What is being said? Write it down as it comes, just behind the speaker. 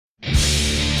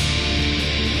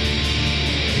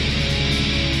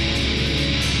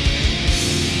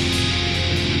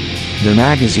The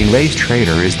magazine Race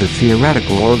Traitor is the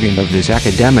theoretical organ of this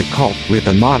academic cult with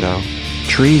the motto,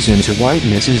 "Treason to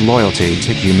whiteness is loyalty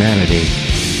to humanity."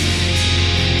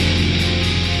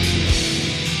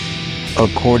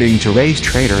 According to Race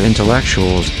Traitor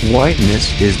intellectuals,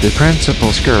 whiteness is the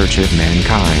principal scourge of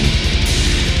mankind.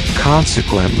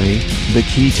 Consequently, the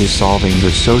key to solving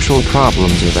the social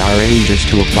problems of our age is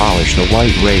to abolish the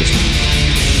white race.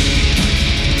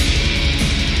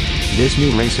 This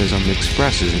new racism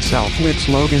expresses itself with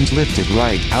slogans lifted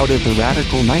right out of the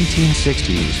radical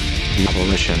 1960s. The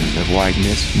abolition of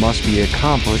whiteness must be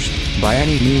accomplished by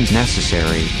any means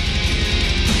necessary.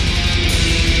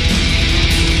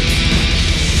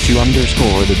 To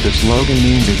underscore that the slogan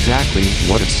means exactly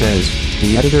what it says,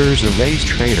 the editors of Race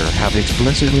Traitor have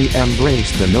explicitly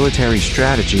embraced the military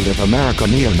strategy of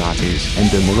American neo-Nazis and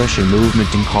the militia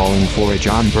movement in calling for a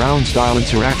John Brown-style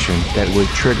insurrection that would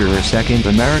trigger a second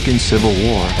American Civil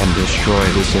War and destroy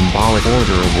the symbolic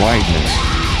order of whiteness.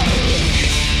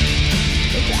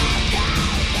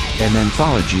 An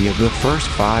anthology of the first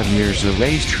 5 years of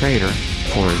Race Traitor,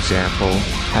 for example,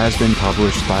 has been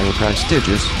published by a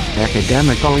prestigious,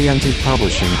 academic-oriented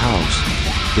publishing house.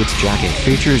 Its jacket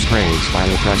features praise by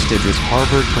the prestigious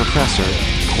Harvard professor,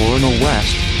 Cornel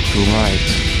West, who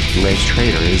writes, "Race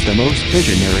Traitor is the most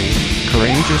visionary,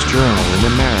 courageous journal in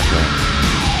America."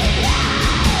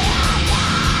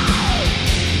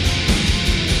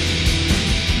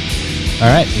 All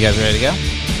right, you guys ready to go?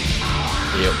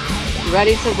 Yep.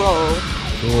 Ready to roll.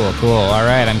 Cool. All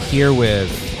right, I'm here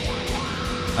with...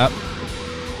 I'm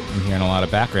hearing a lot of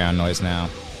background noise now.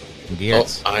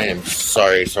 Geert. Oh, I am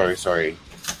sorry.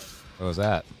 What was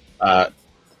that?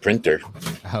 Printer.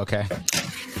 Okay.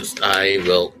 I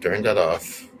will turn that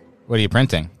off. What are you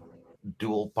printing?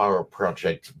 Dual Power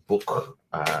Project book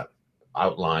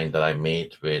outline that I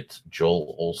made with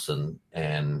Joel Olson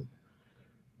and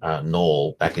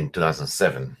Noel back in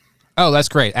 2007. Oh, that's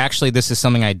great. Actually, this is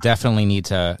something I definitely need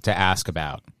to ask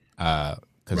about. Right.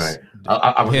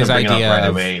 I was going to bring it up right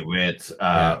away with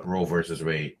Roe versus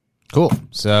Wade. Cool.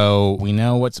 So we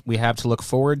know what we have to look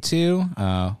forward to.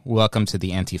 Welcome to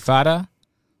the Antifada.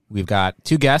 We've got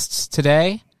 2 guests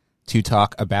today to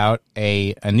talk about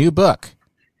a new book.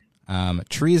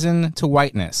 Treason to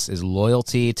Whiteness is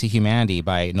Loyalty to Humanity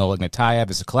by Noel Ignatieff.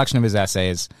 It's a collection of his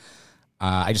essays.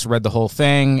 I just read the whole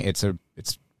thing. It's a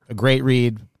great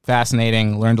read,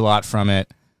 fascinating, learned a lot from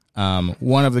it.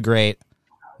 One of the great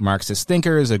Marxist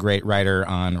thinkers, a great writer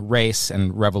on race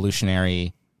and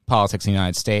revolutionary politics in the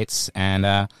United States.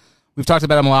 And we've talked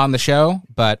about him a lot on the show,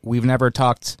 but we've never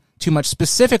talked too much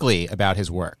specifically about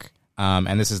his work.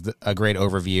 And this is a great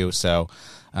overview, so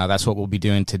that's what we'll be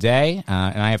doing today.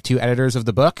 And I have 2 editors of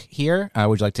the book here.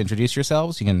 Would you like to introduce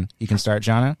yourselves? You can start,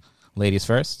 Zhana. Ladies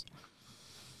first.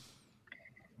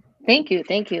 Thank you.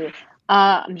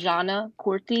 I'm Zhana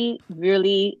Kurti.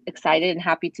 Really excited and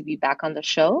happy to be back on the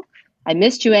show. I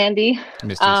missed you, Andy.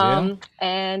 Missed you too.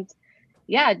 And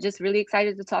yeah, just really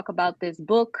excited to talk about this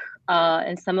book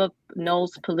and some of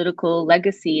Noel's political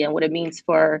legacy and what it means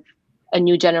for a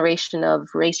new generation of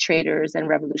race traders and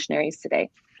revolutionaries today.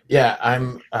 Yeah,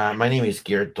 my name is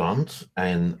Geert Dhondt,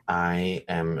 and I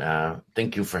am.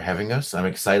 Thank you for having us. I'm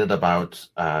excited about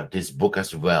this book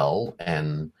as well,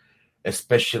 and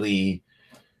especially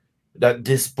that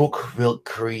this book will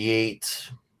create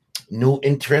new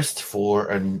interest for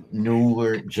a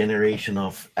newer generation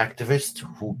of activists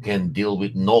who can deal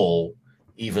with Noel,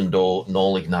 even though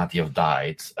Noel Ignatieff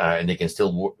died, and they can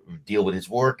still deal with his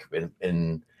work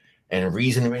and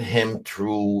reason with him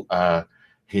through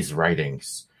his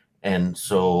writings. And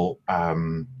so I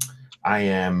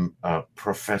am a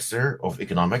professor of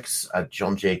economics at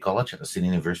John Jay College at the City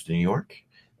University of New York.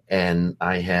 And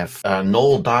I have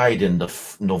Noel died in the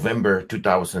November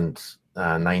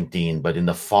 2019, but in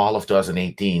the fall of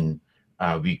 2018,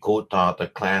 we co-taught a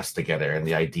class together, and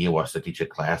the idea was to teach a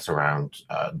class around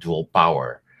dual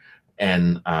power.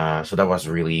 And so that was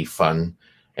really fun.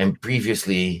 And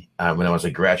previously, when I was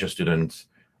a graduate student,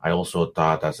 I also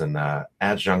taught as an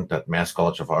adjunct at Mass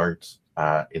College of Art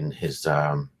in his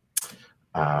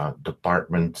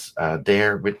department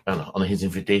there on his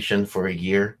invitation for a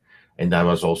year. And that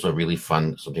was also really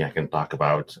fun, something I can talk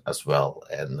about as well.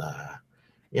 And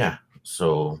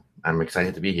so I'm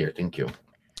excited to be here. Thank you.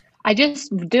 I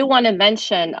just do want to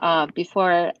mention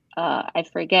before I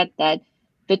forget that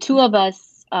the 2 of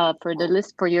us,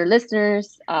 for your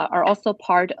listeners, are also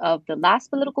part of the last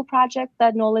political project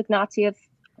that Noel Ignatieff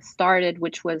started,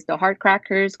 which was the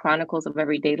Heartcrackers, Chronicles of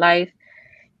Everyday Life.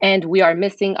 And we are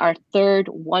missing our 3rd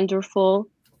wonderful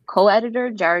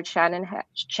co-editor, Jared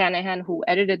Shanahan, who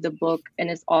edited the book and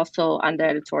is also on the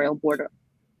editorial board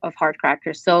of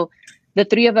Hardcrackers. So the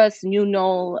three of us knew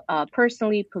Noel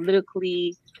personally,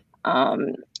 politically,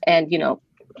 and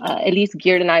at least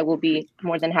Geert and I will be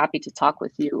more than happy to talk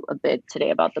with you a bit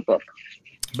today about the book.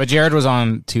 But Jared was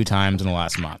on 2 times in the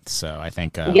last month, so I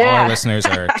think all our listeners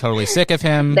are totally sick of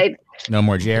him. No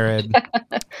more Jared.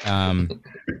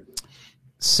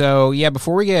 So,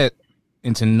 before we get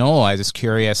into Noel, I was just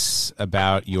curious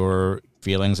about your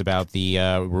feelings about the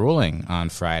ruling on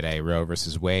Friday, Roe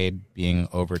versus Wade being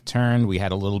overturned. We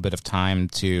had a little bit of time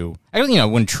to,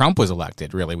 when Trump was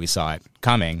elected, really, we saw it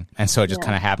coming. And so it just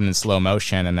kind of happened in slow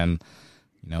motion. And then,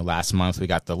 last month we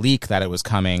got the leak that it was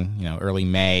coming, early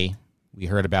May. We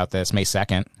heard about this May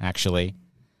 2nd, actually.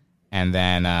 And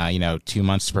then, 2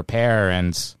 months to prepare.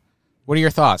 And what are your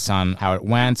thoughts on how it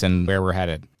went and where we're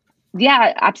headed?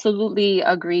 Yeah, absolutely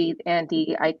agreed,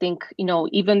 Andy. I think,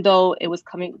 even though it was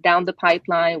coming down the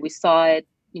pipeline, we saw it,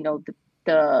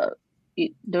 the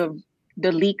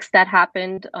leaks that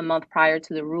happened a month prior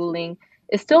to the ruling,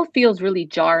 it still feels really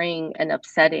jarring and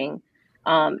upsetting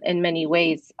in many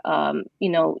ways.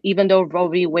 Even though Roe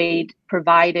v. Wade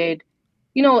provided,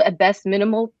 at best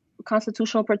minimal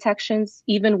constitutional protections,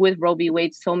 even with Roe v.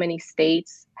 Wade, so many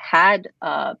states had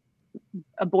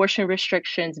abortion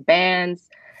restrictions, bans.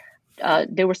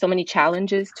 There were so many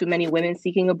challenges to many women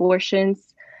seeking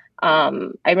abortions. I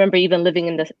remember even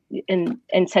living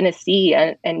in Tennessee,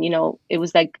 and it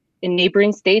was like in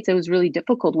neighboring states, it was really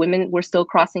difficult. Women were still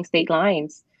crossing state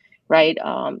lines, right?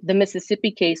 The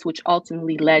Mississippi case, which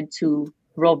ultimately led to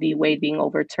Roe v. Wade being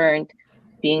overturned,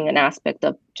 being an aspect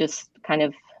of just kind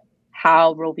of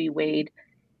how Roe v. Wade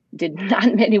did not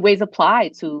in many ways apply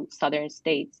to southern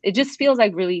states. It just feels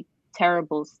like really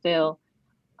terrible still.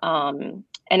 And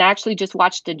I actually just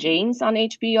watched The Janes on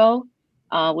HBO,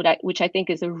 which I think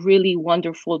is a really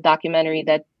wonderful documentary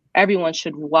that everyone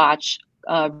should watch.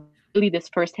 Really this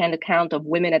firsthand account of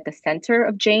women at the center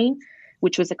of Jane,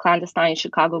 which was a clandestine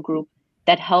Chicago group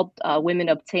that helped women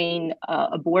obtain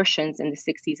abortions in the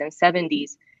 60s and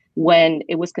 70s when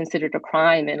it was considered a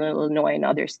crime in Illinois and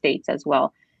other states as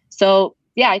well. So,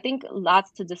 I think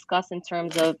lots to discuss in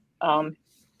terms of,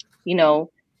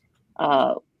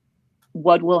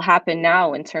 what will happen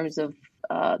now in terms of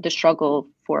the struggle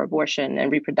for abortion and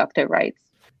reproductive rights.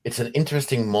 It's an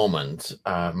interesting moment.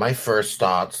 My first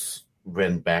thoughts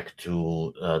went back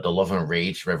to the Love and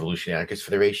Rage Revolutionary Anarchist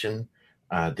Federation.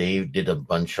 They did a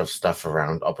bunch of stuff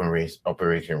around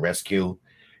Operation Rescue.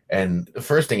 And the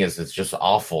first thing is it's just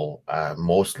awful,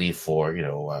 mostly for,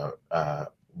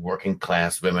 working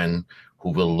class women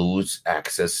who will lose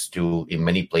access to, in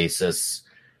many places,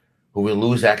 who will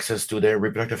lose access to their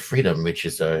reproductive freedom, which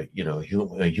is a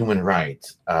human right,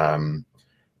 and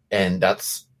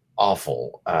that's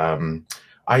awful.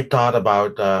 I thought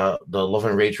about the Love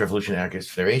and Rage Revolution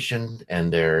Anarchist Federation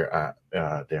and their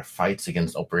fights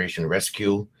against Operation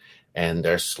Rescue, and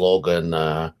their slogan,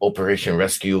 "Operation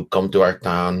Rescue, come to our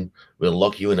town. We'll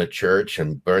lock you in a church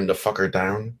and burn the fucker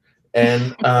down."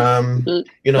 And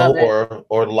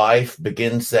or life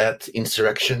begins at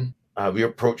insurrection. We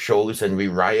approach shows and we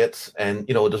riot, and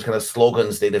those kind of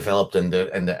slogans they developed and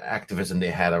the activism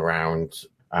they had around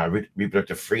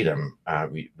reproductive freedom.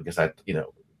 Because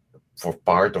for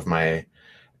part of my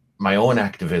own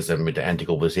activism with the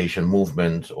anti-globalization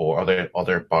movement or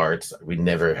other parts, we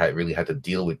never really had to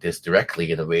deal with this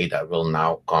directly in a way that will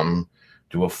now come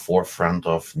to a forefront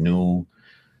of new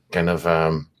kind of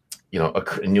a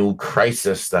new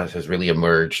crisis that has really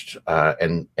emerged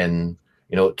and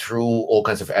through all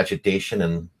kinds of agitation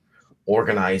and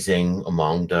organizing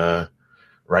among the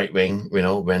right wing,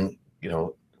 when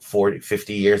 40,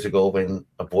 50 years ago when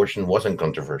abortion wasn't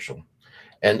controversial.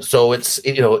 And so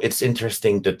it's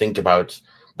interesting to think about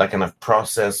that kind of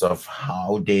process of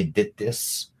how they did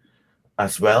this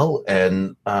as well.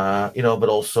 And, but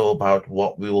also about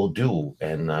what we will do.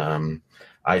 And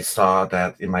I saw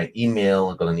that in my email,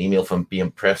 I got an email from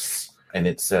PM Press, and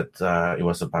it said it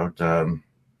was about,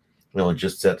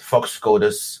 just said Fox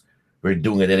SCOTUS, we're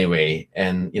doing it anyway.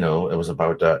 And, it was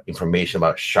about information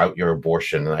about shout your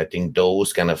abortion. And I think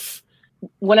those kind of...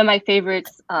 One of my favorite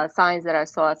signs that I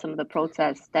saw at some of the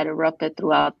protests that erupted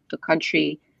throughout the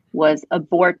country was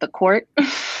abort the court. And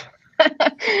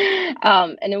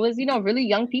it was, really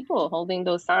young people holding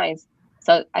those signs.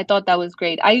 So I thought that was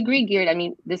great. I agree, Geert. I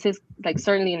mean, this is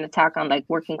certainly an attack on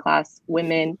working class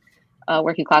women of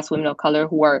color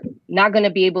who are not going to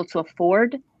be able to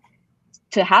afford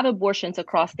to have abortions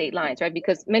across state lines, right?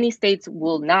 Because many states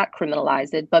will not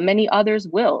criminalize it, but many others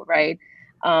will, right?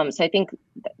 So I think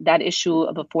that issue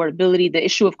of affordability, the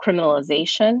issue of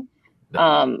criminalization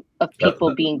of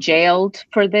people being jailed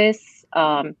for this,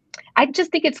 I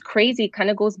just think it's crazy. It kind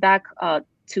of goes back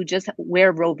to just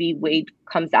where Roe v. Wade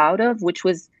comes out of, which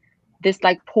was this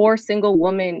like poor single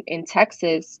woman in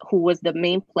Texas who was the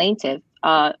main plaintiff,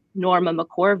 Norma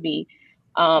McCorvey.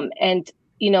 And,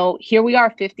 here we are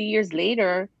 50 years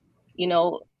later,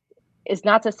 it's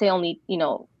not to say only,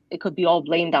 it could be all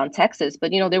blamed on Texas,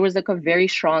 but, there was like a very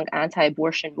strong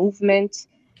anti-abortion movement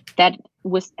that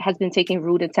has been taking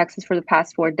root in Texas for the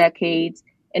past 4 decades,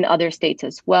 in other states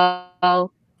as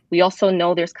well. We also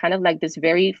know there's kind of like this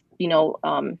very,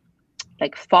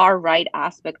 like far right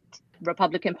aspect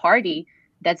Republican Party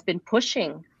that's been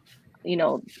pushing,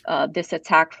 this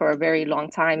attack for a very long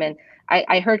time. And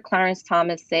I heard Clarence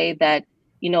Thomas say that,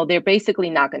 they're basically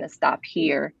not going to stop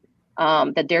here,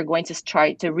 that they're going to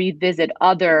try to revisit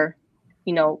other,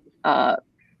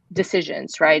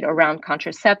 decisions, right, around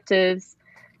contraceptives,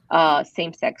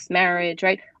 same-sex marriage,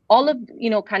 right? All of,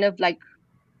 kind of like,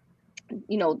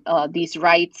 these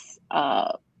rights,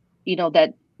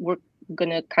 that we're going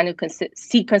to kind of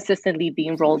see consistently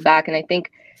being rolled back. And I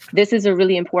think this is a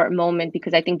really important moment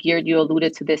because I think, Geert, you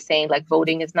alluded to this saying like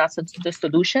voting is not the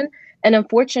solution. And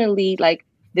unfortunately, like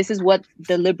this is what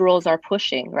the liberals are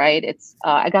pushing, right? It's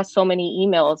I got so many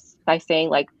emails by saying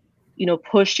like,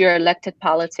 push your elected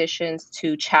politicians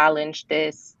to challenge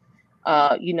this.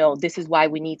 This is why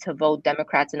we need to vote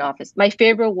Democrats in office. My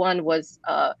favorite one was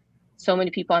so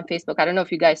many people on Facebook. I don't know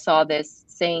if you guys saw this,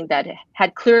 saying that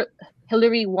had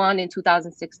Hillary won in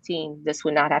 2016, this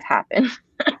would not have happened.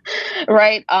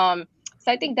 Right. So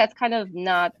I think that's kind of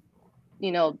not,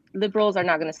 liberals are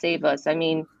not going to save us. I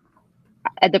mean,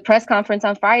 at the press conference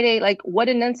on Friday, like what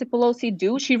did Nancy Pelosi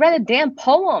do? She read a damn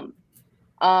poem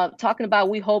talking about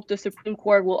we hope the Supreme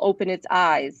Court will open its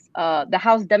eyes. The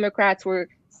House Democrats were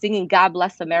singing God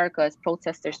Bless America as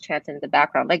protesters chanted in the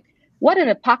background. Like what an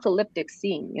apocalyptic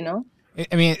scene,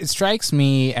 I mean, it strikes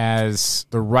me as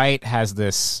the right has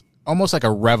this almost like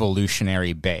a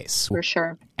revolutionary base. For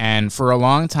sure. And for a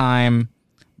long time,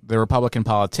 the Republican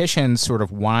politicians sort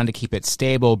of wanted to keep it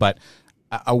stable, but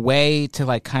a way to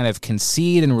like kind of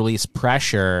concede and release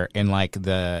pressure in like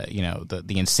the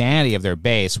insanity of their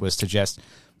base was to just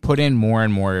put in more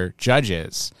and more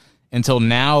judges until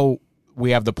now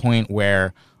we have the point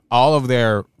where all of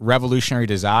their revolutionary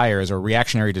desires or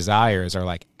reactionary desires are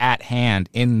like at hand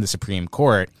in the Supreme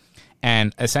Court.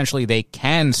 And essentially they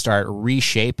can start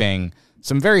reshaping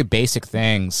some very basic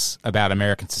things about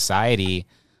American society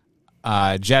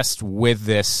just with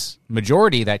this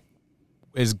majority that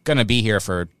is going to be here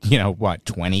for,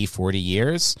 20, 40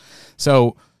 years.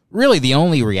 So really the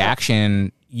only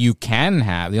reaction you can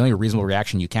have, the only reasonable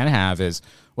reaction you can have is,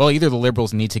 well, either the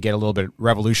liberals need to get a little bit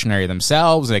revolutionary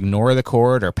themselves, ignore the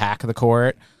court or pack the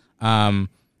court,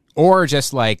 or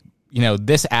just like,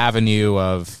 this avenue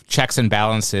of checks and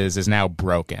balances is now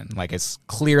broken. Like it's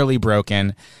clearly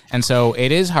broken. And so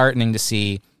it is heartening to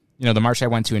see, the march I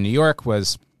went to in New York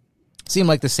seemed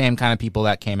like the same kind of people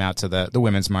that came out to the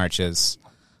women's marches,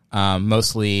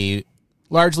 mostly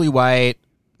largely white,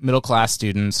 middle-class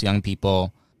students, young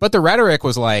people. But the rhetoric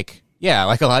was like, yeah,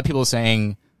 like a lot of people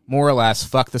saying more or less,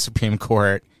 fuck the Supreme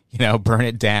Court, burn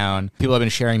it down. People have been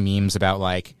sharing memes about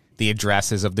like the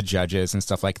addresses of the judges and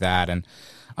stuff like that. And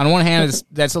on one hand,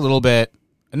 that's a little bit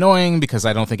annoying because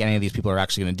I don't think any of these people are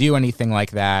actually going to do anything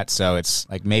like that. So it's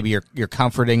like maybe you're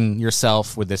comforting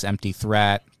yourself with this empty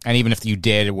threat. And even if you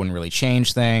did, it wouldn't really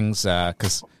change things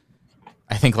because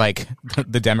I think like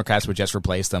the Democrats would just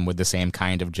replace them with the same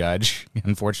kind of judge,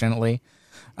 unfortunately.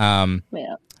 Yeah.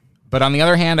 But on the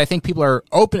other hand, I think people are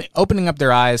opening up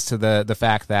their eyes to the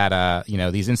fact that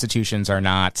these institutions are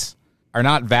not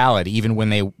valid, even when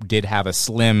they did have a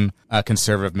slim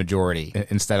conservative majority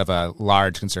instead of a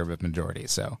large conservative majority.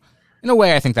 So, in a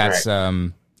way, I think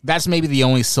that's maybe the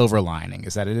only silver lining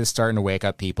is that it is starting to wake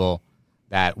up people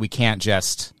that we can't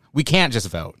just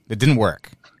vote. It didn't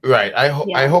work. Right.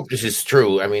 I hope this is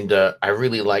true. I mean, I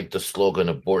really like the slogan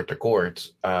 "Abort the court."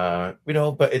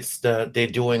 But it's they're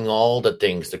doing all the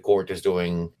things the court is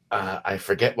doing. I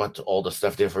forget what all the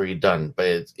stuff they've already done, but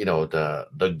it's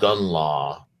the gun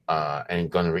law.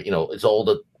 And it's all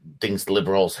the things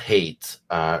liberals hate,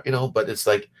 but it's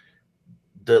like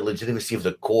the legitimacy of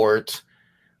the court.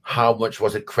 How much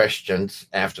was it questioned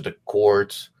after the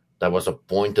court that was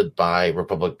appointed by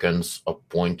Republicans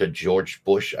appointed George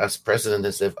Bush as president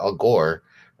instead of Al Gore?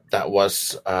 That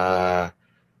was, a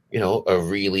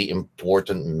really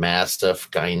important, massive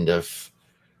kind of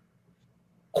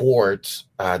court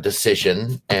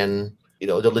decision. And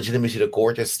the legitimacy of the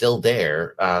court is still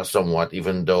there somewhat,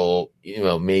 even though,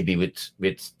 maybe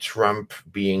with Trump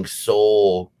being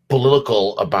so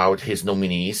political about his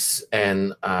nominees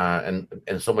and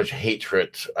so much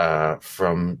hatred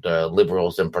from the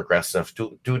liberals and progressive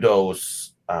to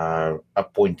those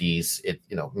appointees,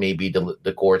 maybe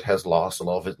the court has lost a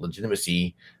lot of its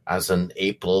legitimacy as an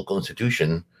apolitical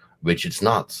institution, which it's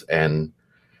not. And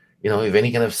if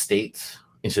any kind of state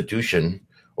institution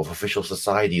of official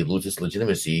society loses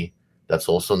legitimacy, that's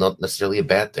also not necessarily a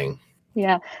bad thing.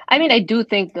 Yeah, I mean, I do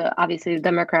think that obviously the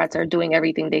Democrats are doing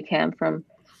everything they can, from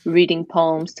reading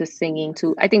poems to singing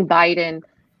to. I think Biden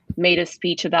made a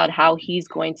speech about how he's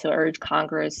going to urge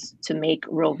Congress to make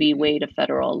Roe v. Wade a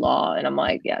federal law, and I'm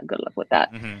like, yeah, good luck with that.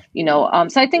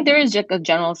 So I think there is just a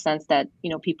general sense that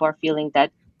people are feeling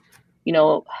that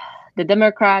the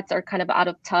Democrats are kind of out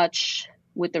of touch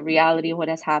with the reality of what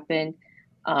has happened.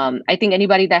 I think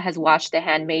anybody that has watched the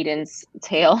Handmaid's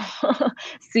Tale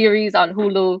series on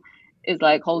Hulu is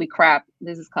like, holy crap,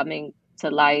 this is coming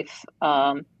to life.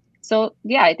 So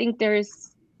yeah, I think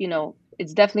there's,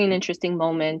 it's definitely an interesting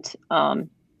moment. And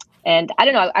I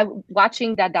don't know,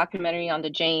 watching that documentary on the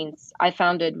Janes, I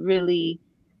found it really,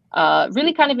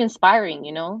 really kind of inspiring,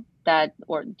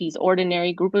 these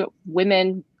ordinary group of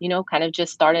women, kind of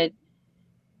just started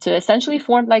to essentially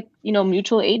form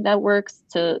mutual aid networks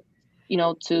to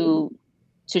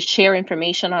share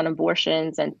information on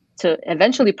abortions and to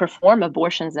eventually perform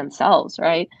abortions themselves,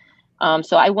 right?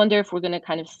 So I wonder if we're going to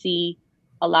kind of see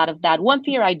a lot of that. One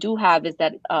fear I do have is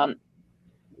that,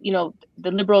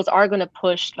 the liberals are going to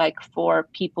push for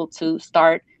people to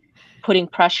start putting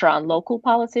pressure on local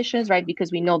politicians, right?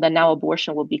 Because we know that now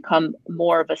abortion will become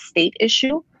more of a state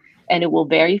issue and it will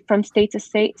vary from state to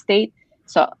state.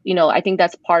 So, I think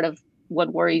that's part of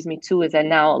what worries me too, is that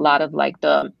now a lot of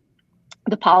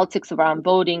the politics around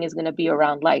voting is going to be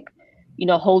around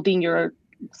holding your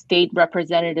state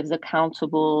representatives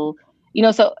accountable,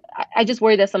 so I just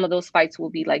worry that some of those fights will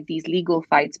be these legal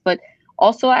fights. But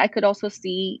also I could also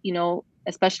see,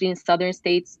 especially in southern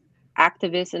states,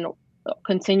 activists and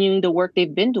continuing the work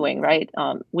they've been doing, right?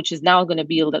 Which is now going to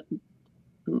be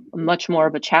much more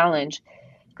of a challenge,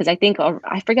 because I think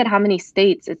I forget how many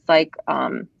states it's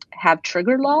have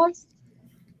trigger laws,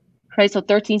 right? So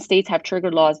 13 states have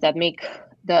trigger laws that make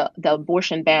the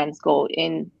abortion bans go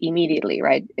in immediately,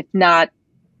 right? If not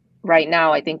right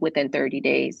now, I think within 30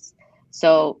 days.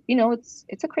 So,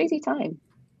 it's a crazy time.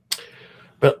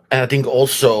 But I think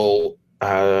also,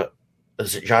 as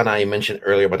Zhana, you mentioned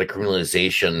earlier about the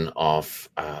criminalization of,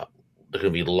 there are going to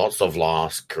be lots of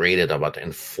laws created about the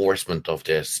enforcement of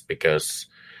this, because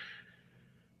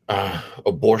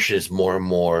abortion is more and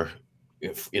more,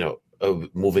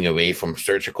 moving away from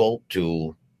surgical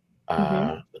to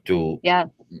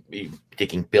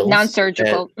taking pills,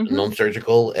 non-surgical,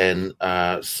 non-surgical, and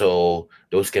so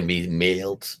those can be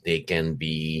mailed, they can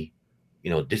be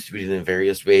distributed in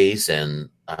various ways, and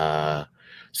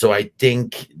so I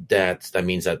think that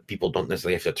means that people don't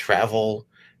necessarily have to travel,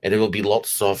 and there will be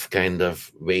lots of kind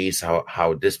of ways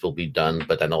how this will be done.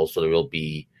 But then also there will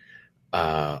be,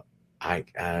 I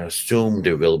assume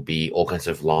there will be all kinds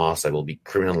of laws that will be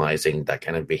criminalizing that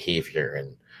kind of behavior.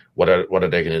 And what are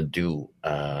they going to do?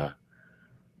 They're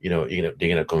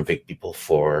going to convict people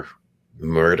for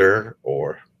murder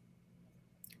or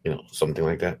something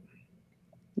like that.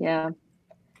 Yeah.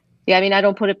 I mean, I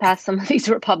don't put it past some of these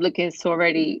Republicans to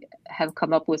already have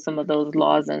come up with some of those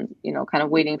laws and kind of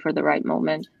waiting for the right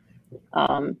moment.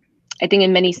 I think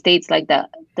in many states,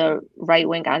 the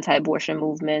right-wing anti-abortion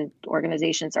movement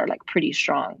organizations are pretty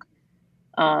strong.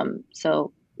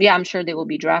 So yeah, I'm sure they will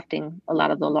be drafting a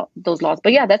lot of those laws.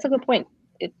 But yeah, that's a good point.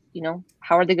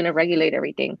 How are they going to regulate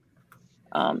everything?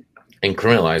 And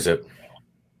criminalize it.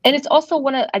 And it's also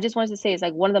I just wanted to say, it's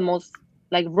one of the most,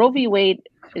 Roe v. Wade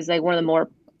is one of the more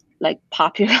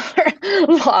popular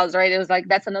laws, right? It was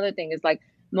that's another thing, is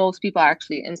most people are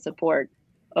actually in support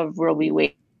of Roe v.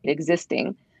 Wade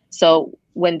existing. So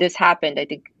when this happened, I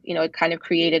think, it kind of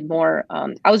created more,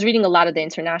 I was reading a lot of the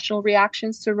international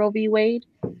reactions to Roe v. Wade.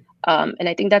 And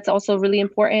I think that's also really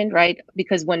important, right?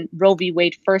 Because when Roe v.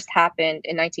 Wade first happened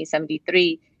in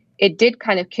 1973, it did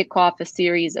kind of kick off a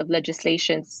series of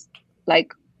legislations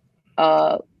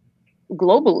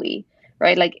globally,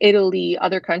 right? Italy,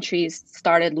 other countries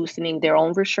started loosening their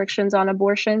own restrictions on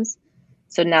abortions.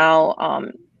 So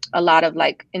now a lot of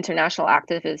international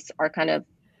activists are kind of,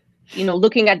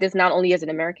 looking at this not only as an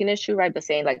American issue, right, but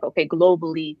saying okay,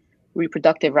 globally,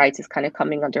 reproductive rights is kind of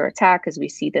coming under attack as we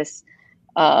see this,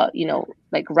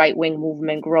 right-wing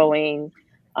movement growing,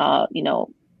 all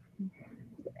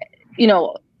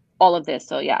of this.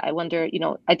 So yeah, I wonder,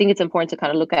 I think it's important to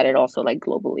kind of look at it also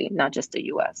globally, not just the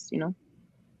US,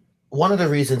 One of the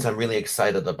reasons I'm really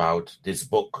excited about this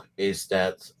book is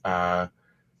that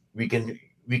we can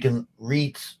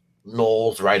read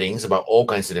Noel's writings about all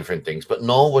kinds of different things, but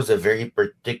Noel was a very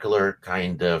particular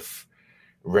kind of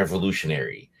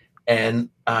revolutionary. And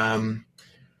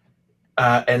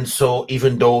so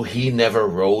even though he never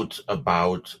wrote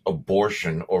about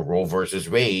abortion or Roe versus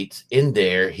Wade, in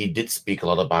there he did speak a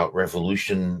lot about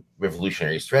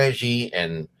revolutionary strategy,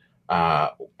 and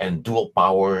dual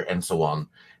power and so on.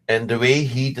 And the way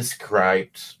he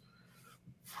described,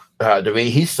 the way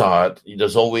he saw it,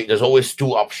 there's always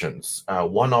two options.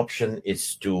 One option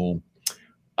is to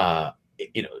uh,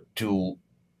 to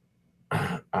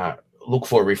look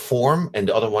for reform, and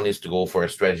the other one is to go for a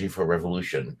strategy for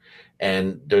revolution.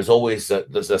 And there's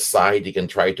a side you can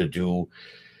try to do,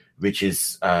 which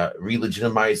is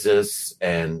re-legitimizes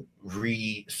and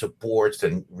re-supports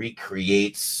and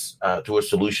recreates towards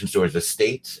solutions towards the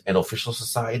state and official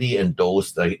society, and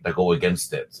those that go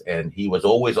against it. And he was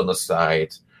always on the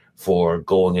side for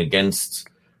going against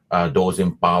those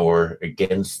in power,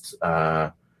 against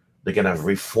the kind of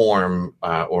reform,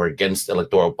 or against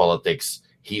electoral politics.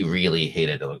 He really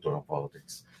hated electoral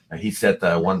politics. He said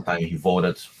that one time he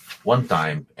voted one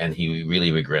time and he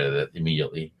really regretted it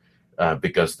immediately,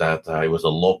 because that he was a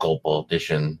local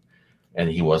politician, and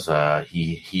he was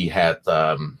he had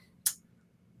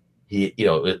he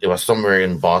it was somewhere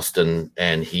in Boston,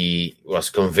 and he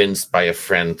was convinced by a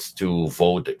friend to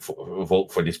vote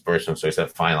for this person. So he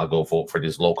said, "Fine, I'll go vote for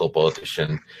this local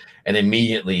politician," and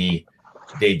immediately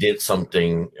they did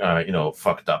something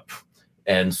fucked up.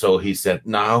 And so he said,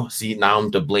 now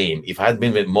I'm to blame. If I had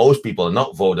been with most people and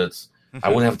not voted, I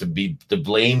wouldn't have to be to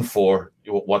blame for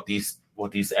what these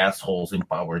assholes in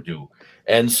power do.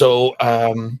 And so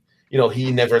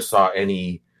he never saw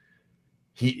any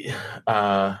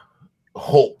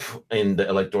hope in the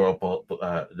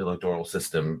electoral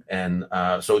system. And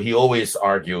so he always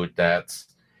argued that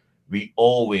we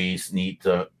always need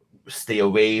to stay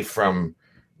away from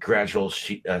gradual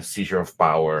seizure of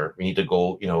power. We need to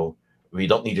go, we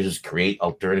don't need to just create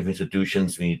alternative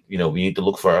institutions. We need to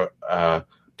look for kind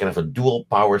of a dual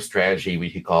power strategy,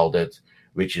 which he called it,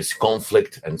 which is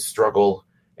conflict and struggle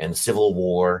and civil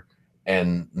war,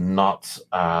 and not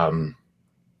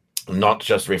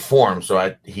just reform.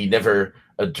 So he never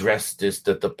addressed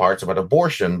the parts about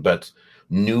abortion, but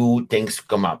new things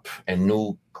come up and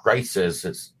new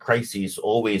crises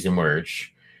always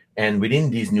emerge. And within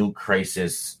these new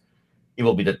crises, it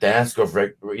will be the task of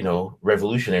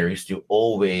revolutionaries to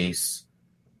always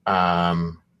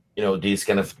these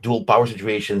kind of dual power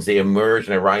situations, they emerge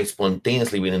and arise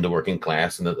spontaneously within the working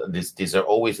class, and these are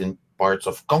always in parts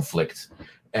of conflict.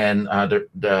 And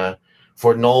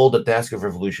for Knoll, the task of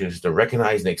revolution is to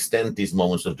recognize and extend these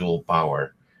moments of dual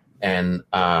power, and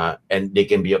they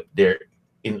can be up there.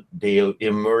 They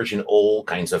emerge in all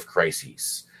kinds of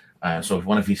crises. So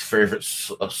one of his favorite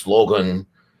slogan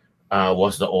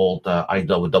was the old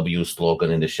IWW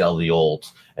slogan, "In the shell of the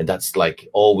old," and that's like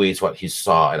always what he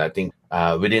saw. And I think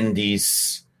within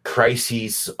these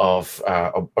crises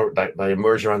that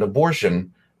emerge around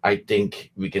abortion, I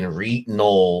think we can read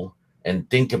Knoll and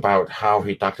think about how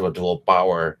he talked about dual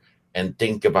power, and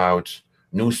think about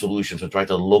new solutions, and try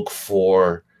to look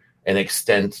for and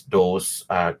extend those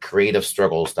creative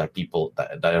struggles that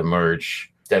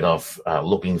emerge, instead of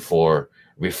looking for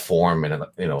reform and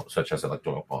such as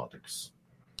electoral politics.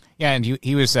 Yeah, and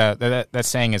he was that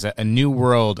saying is a new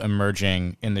world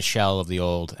emerging in the shell of the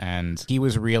old, and he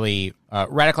was really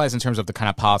radicalized in terms of the kind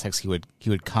of politics he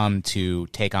would come to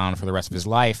take on for the rest of his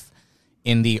life.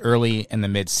 In the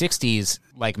mid 60s,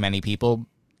 like many people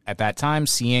at that time,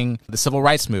 seeing the civil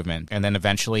rights movement, and then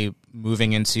eventually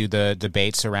moving into the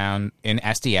debates in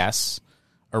SDS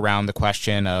around the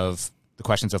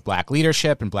questions of black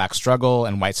leadership and black struggle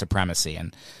and white supremacy.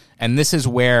 And this is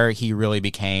where he really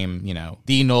became,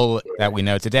 the Knoll that we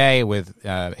know today, with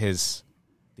the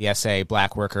essay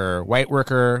Black Worker, White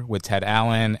Worker with Ted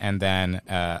Allen, and then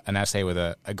an essay with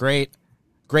a great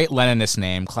Leninist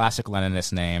name, classic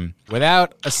Leninist name.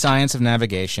 Without a science of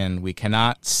navigation, we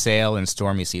cannot sail in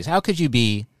stormy seas. How could you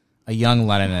be a young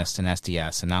Leninist in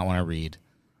SDS and not want to read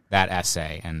that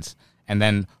essay and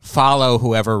then follow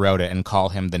whoever wrote it and call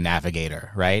him the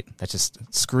navigator, right? That just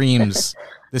screams,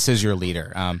 this is your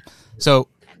leader. So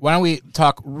why don't we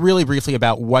talk really briefly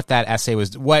about what that essay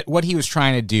was, what he was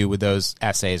trying to do with those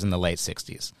essays in the late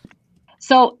 60s?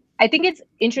 So I think it's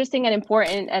interesting and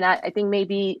important, and I think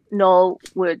maybe Knoll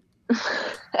would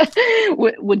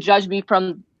would judge me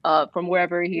from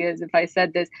wherever he is if I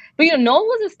said this. But Knoll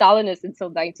was a Stalinist until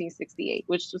 1968,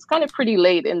 which was kind of pretty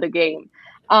late in the game.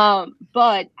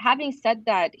 But having said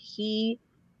that, he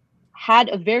had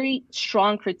a very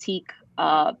strong critique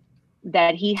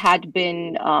that he had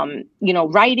been,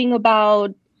 writing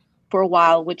about for a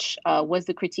while, which was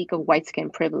the critique of white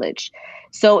skin privilege.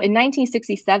 So in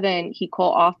 1967, he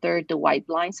co-authored The White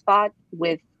Blind Spot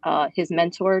with his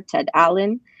mentor, Ted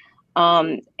Allen.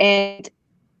 And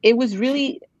it was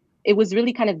really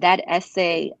kind of that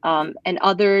essay and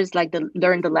others like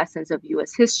Learn the Lessons of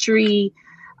U.S. History,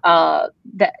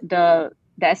 the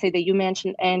essay that you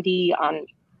mentioned, Andy, on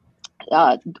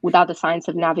Without the Science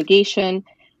of Navigation,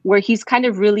 where he's kind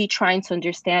of really trying to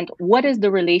understand what is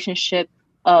the relationship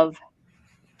of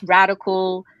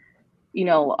radical,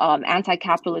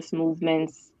 anti-capitalist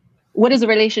movements. What is the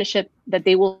relationship that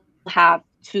they will have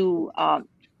to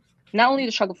not only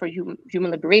the struggle for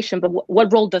human liberation, but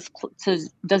what role does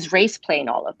race play in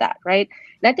all of that, right?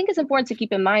 And I think it's important to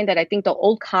keep in mind that I think the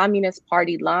old Communist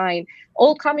Party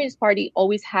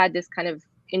always had this kind of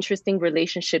interesting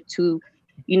relationship to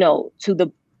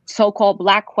the so-called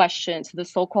Black question, to the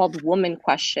so-called woman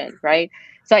question, right?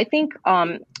 So I think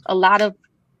a lot of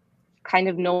kind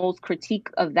of Noel's critique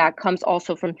of that comes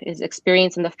also from his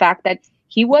experience and the fact that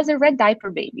he was a red diaper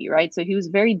baby, right? So he was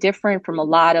very different from a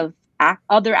lot of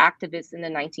other activists in the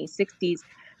 1960s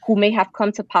who may have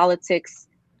come to politics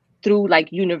through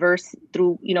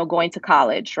going to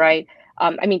college, right?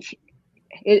 I mean,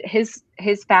 his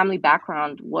family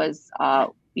background was,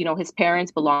 his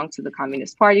parents belonged to the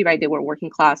Communist Party, right? They were working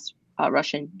class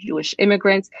Russian Jewish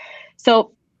immigrants.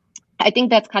 So I think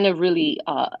that's kind of really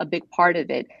a big part of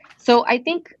it. So I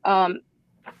think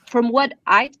from what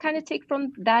I kind of take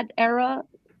from that era,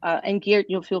 and Geert,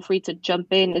 you'll feel free to jump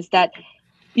in, is that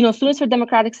Students for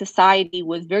Democratic Society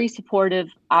was very supportive,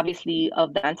 obviously,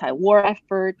 of the anti-war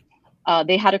effort.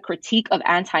 They had a critique of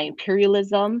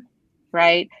anti-imperialism,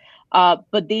 right?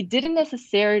 But they didn't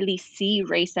necessarily see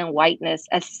race and whiteness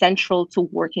as central to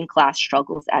working class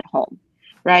struggles at home,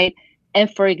 right?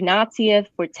 And for Ignatieff,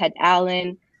 for Ted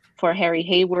Allen, for Harry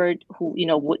Hayward, who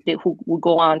would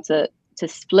go on to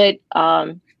split,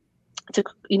 to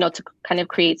kind of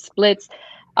create splits,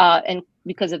 and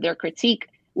because of their critique,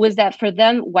 was that for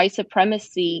them, white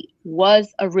supremacy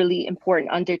was a really important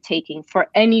undertaking for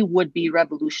any would-be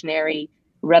revolutionary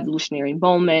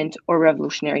moment or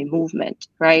revolutionary movement,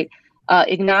 right?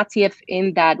 Ignatieff,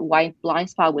 in that White Blind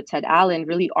Spot with Ted Allen,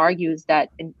 really argues that,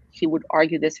 and he would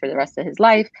argue this for the rest of his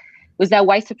life, was that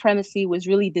white supremacy was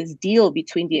really this deal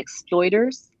between the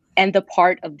exploiters and the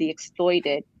part of the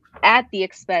exploited at the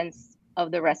expense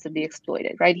of the rest of the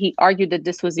exploited, right? He argued that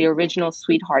this was the original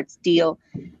sweethearts deal,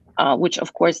 which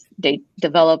of course they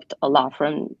developed a lot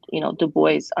from Du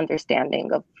Bois'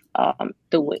 understanding of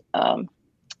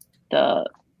the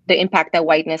impact that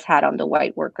whiteness had on the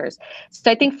white workers.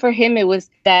 So I think for him it was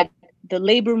that the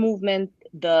labor movement,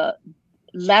 the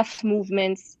left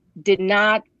movements did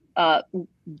not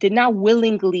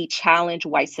willingly challenge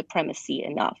white supremacy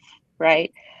enough,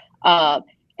 right?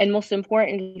 And most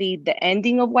importantly, the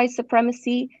ending of white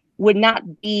supremacy would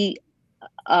not be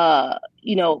a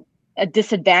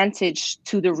disadvantage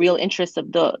to the real interests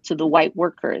of the white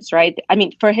workers, right? I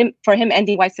mean, for him,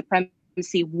 ending white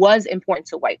supremacy was important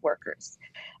to white workers.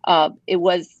 It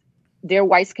was their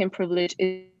white skin privilege.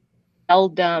 It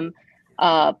held them,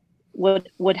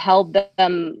 would help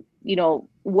them,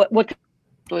 what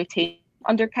exploitation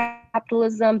under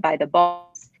capitalism by the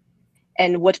boss,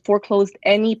 and what foreclosed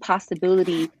any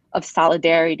possibility of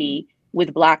solidarity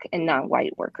with Black and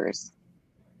non-white workers.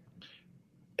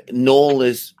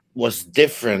 Noel was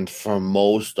different from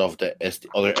most of the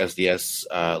other SDS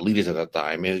leaders at that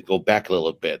time. Maybe go back a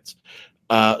little bit.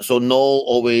 So Noel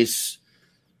always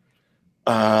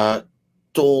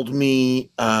told me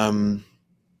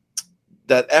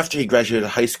that after he graduated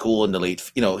high school in the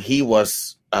late,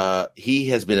 he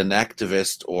has been an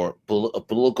activist or a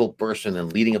political person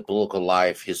and leading a political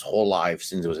life his whole life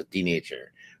since he was a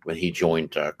teenager when he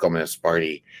joined the Communist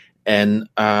Party. And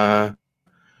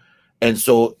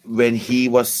so when he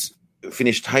was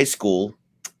finished high school,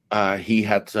 he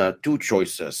had two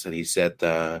choices, and he said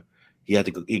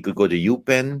he could go to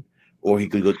UPenn or he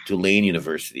could go to Tulane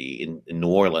University in New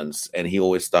Orleans. And he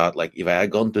always thought, like, if I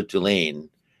had gone to Tulane,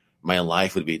 my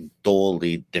life would be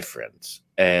totally different.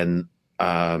 And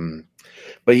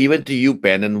but he went to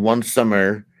UPenn, and one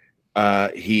summer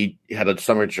he had a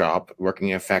summer job working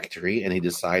in a factory, and he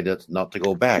decided not to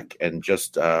go back and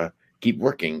just keep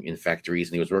working in factories.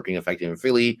 And he was working in a factory in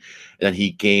Philly, and then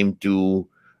he came to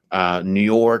New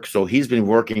York. So he's been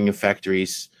working in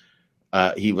factories.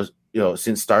 He was,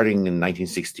 since starting in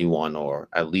 1961, or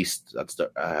at least that's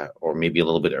or maybe a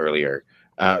little bit earlier.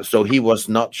 So he was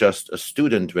not just a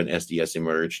student when SDS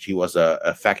emerged. He was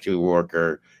a factory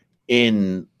worker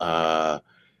within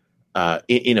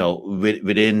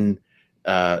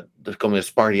the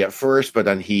Communist Party at first, but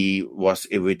then he was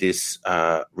with this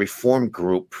reform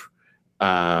group,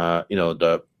 that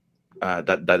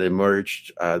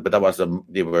emerged. But that was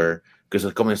because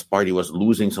the Communist Party was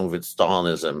losing some of its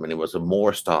Stalinism, and it was a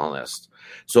more Stalinist.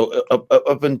 So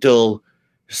up until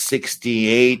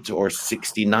 68 or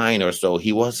 69 or so,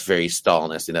 he was very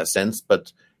Stalinist in that sense.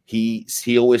 But he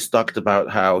always talked about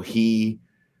how he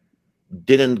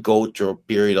didn't go through a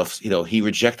period of, he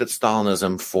rejected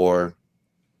Stalinism for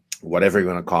whatever you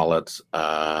want to call it,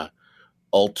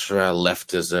 ultra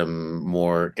leftism,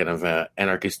 more kind of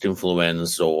anarchist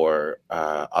influence, or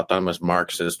autonomous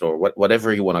Marxist, or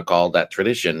whatever you want to call that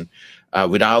tradition,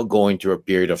 without going through a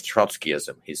period of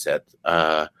Trotskyism, he said.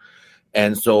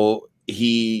 And so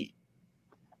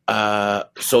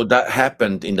so that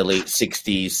happened in the late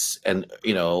 60s, and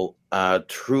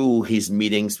through his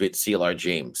meetings with CLR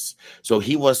James. So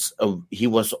he was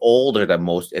older than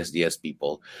most SDS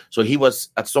people. So he was,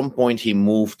 at some point he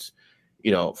moved,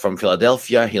 from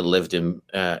Philadelphia. He lived in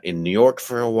New York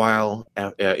for a while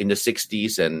in the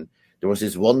 60s, and there was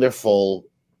this wonderful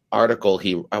article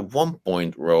he at one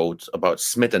point wrote about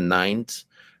Smith and Ninth,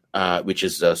 which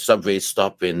is a subway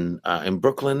stop in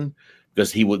Brooklyn,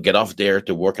 because he would get off there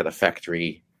to work at a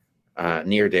factory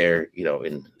near there,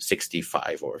 in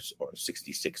 65 or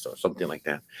 66 or something like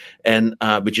that, and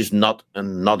which is not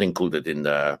included in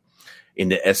the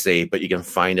essay, but you can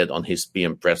find it on his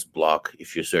PM Press blog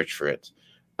if you search for it.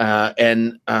 But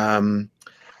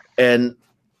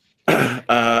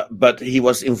he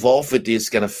was involved with this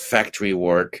kind of factory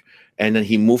work, and then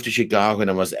he moved to Chicago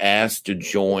and was asked to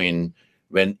join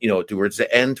when, towards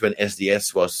the end, when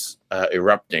SDS was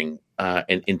erupting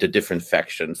and into different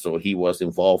factions. So he was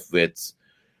involved with,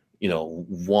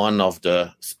 one of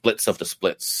the splits of the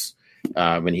splits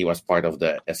when he was part of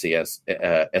the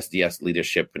SDS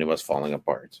leadership when it was falling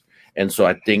apart. And so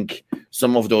I think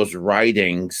some of those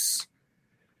writings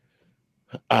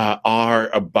are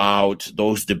about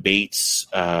those debates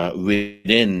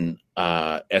within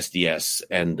SDS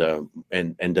and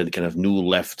the kind of new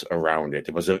left around it.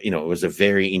 It was a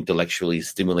very intellectually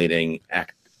stimulating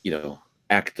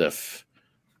active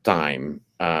time.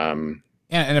 And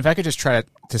if I could just try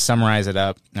to summarize it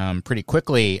up pretty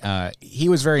quickly, he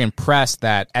was very impressed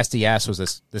that SDS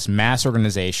was this mass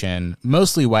organization,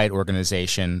 mostly white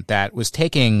organization, that was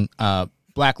taking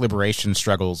Black liberation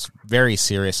struggles very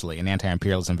seriously and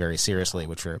anti-imperialism very seriously,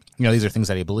 which are, these are things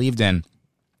that he believed in.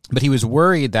 But he was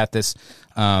worried that this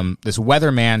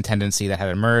weatherman tendency that had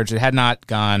emerged, it had not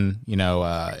gone,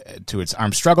 to its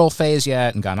armed struggle phase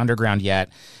yet and gone underground yet.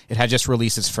 It had just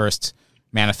released its first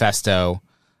manifesto,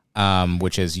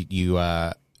 which is you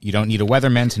don't need a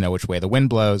weatherman to know which way the wind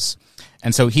blows.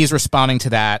 And so he's responding to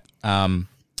that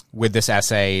with this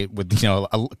essay with,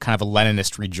 a kind of a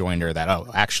Leninist rejoinder that,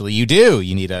 actually you do.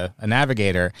 You need a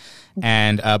navigator.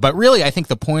 And but really, I think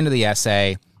the point of the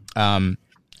essay,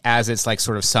 as it's like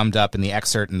sort of summed up in the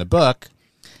excerpt in the book,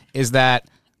 is that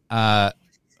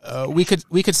we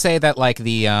could say that like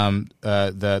the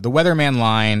weatherman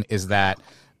line is that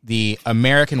the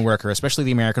American worker, especially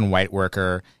the American white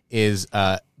worker, is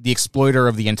the exploiter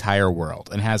of the entire world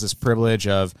and has this privilege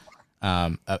of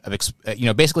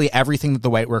basically everything that the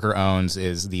white worker owns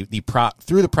is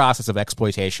through the process of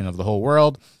exploitation of the whole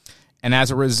world, and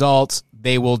as a result,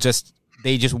 they just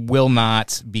will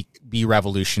not be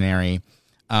revolutionary.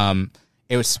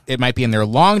 It might be in their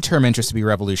long-term interest to be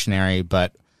revolutionary,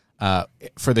 but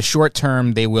for the short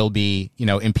term, they will be,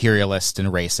 imperialist and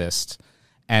racist.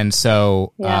 And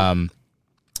so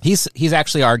he's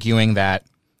actually arguing that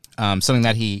something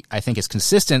that I think is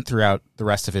consistent throughout the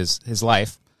rest of his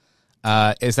life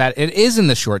is that it is in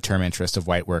the short-term interest of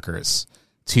white workers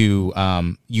to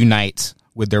unite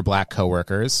with their Black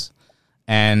coworkers,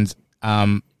 and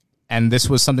this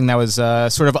was something that was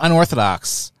sort of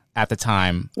unorthodox at the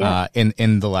time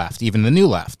in the left, even the new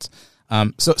left.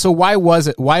 So why was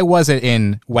it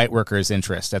in white workers'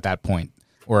 interest at that point,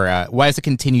 or why does it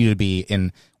continue to be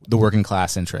in the working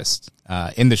class interest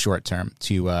in the short term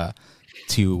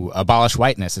to abolish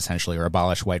whiteness essentially, or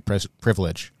abolish white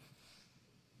privilege?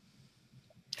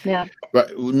 Yeah.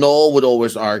 But Noel would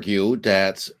always argue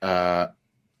that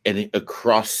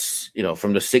across,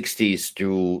 from the 60s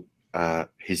through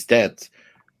his death,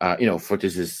 for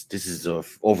this is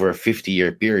over a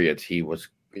 50-year period, he was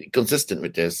consistent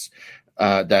with this,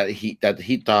 that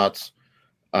he thought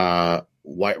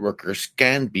white workers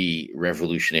can be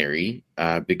revolutionary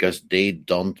because they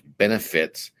don't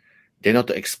benefit. They're not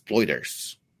the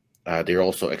exploiters. They're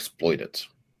also exploited.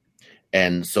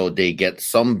 And so they get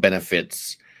some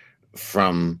benefits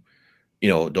from,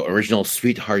 the original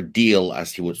sweetheart deal,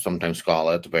 as he would sometimes call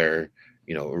it, where,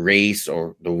 race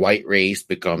or the white race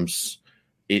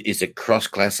is a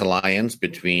cross-class alliance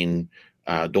between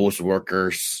those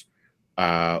workers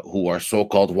who are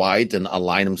so-called white and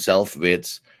align themselves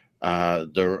with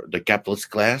the capitalist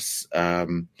class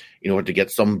in order to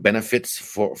get some benefits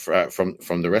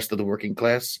from the rest of the working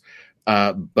class,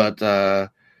 but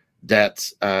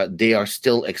that they are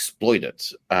still exploited,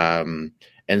 and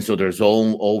so there's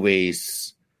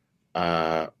always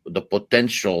the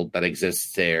potential that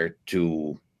exists there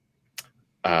to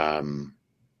the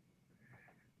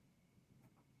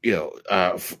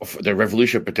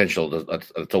revolution potential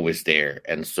that's always there.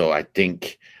 And so I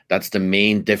think that's the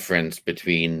main difference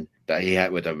between that he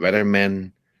had with the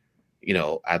Weathermen,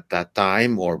 at that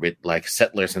time, or with like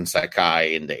settlers in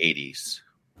Sakai in the 80s.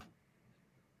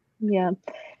 Yeah.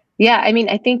 I mean,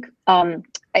 I think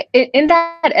in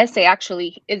that essay,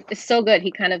 actually, it's so good.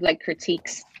 He kind of like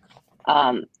critiques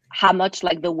how much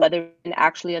like the Weathermen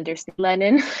actually understand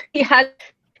Lenin. He had,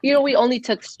 we only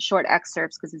took short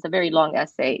excerpts because it's a very long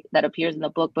essay that appears in the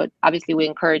book, but obviously we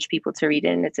encourage people to read it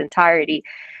in its entirety.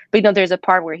 But there's a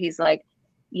part where he's like,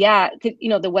 yeah, the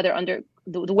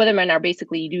Weathermen are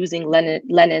basically using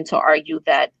Lenin to argue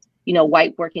that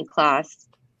white working class,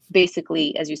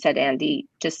 basically, as you said, Andy,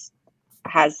 just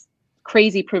has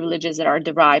crazy privileges that are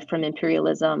derived from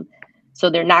imperialism. So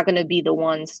they're not going to be the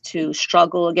ones to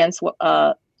struggle against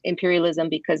imperialism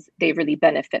because they really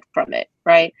benefit from it,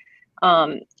 right?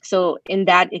 So in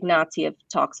that, Ignatieff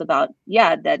talks about,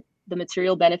 that the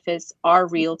material benefits are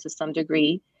real to some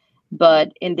degree,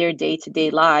 but in their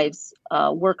day-to-day lives,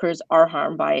 workers are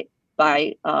harmed by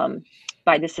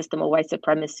the system of white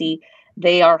supremacy.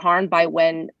 They are harmed by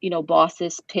when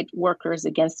bosses pit workers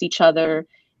against each other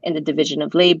in the division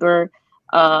of labor,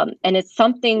 and it's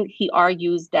something he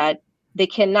argues that they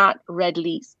cannot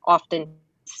readily often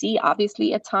see,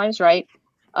 obviously at times, right?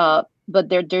 But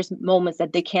there's moments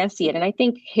that they can see it, and I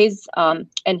think his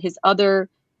and his other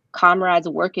comrades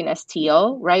work in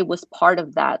STO, right, was part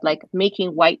of that, like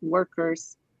making white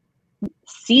workers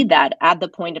see that at the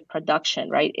point of production,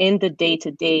 right, in the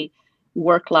day-to-day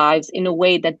work lives, in a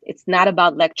way that it's not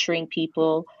about lecturing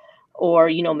people or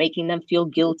making them feel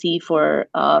guilty for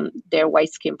their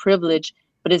white skin privilege,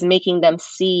 but is making them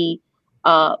see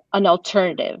an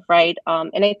alternative, right?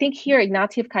 And I think here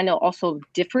Ignatieff kind of also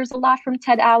differs a lot from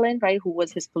Ted Allen, right, who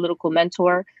was his political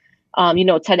mentor.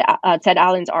 Ted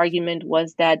Allen's argument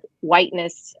was that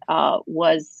whiteness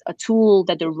was a tool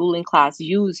that the ruling class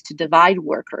used to divide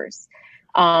workers.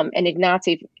 And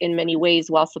Ignatieff, in many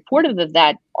ways, while supportive of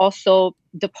that, also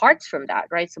departs from that,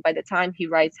 right? So by the time he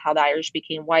writes How the Irish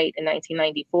Became White in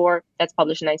 1994, that's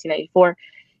published in 1994,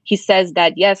 he says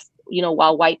that, yes,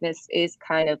 while whiteness is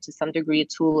kind of to some degree a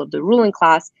tool of the ruling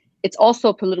class, it's also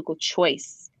a political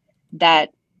choice that,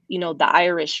 the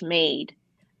Irish made.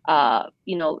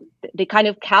 They kind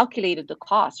of calculated the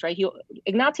cost, right?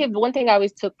 Ignatieff, the one thing I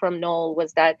always took from Noel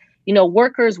was that,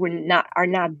 workers are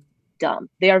not dumb.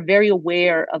 They are very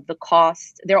aware of the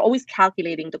costs. They're always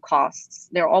calculating the costs.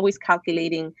 They're always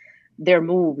calculating their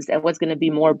moves and what's going to be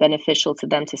more beneficial to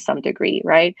them to some degree,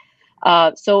 right?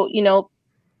 So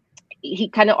he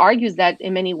kind of argues that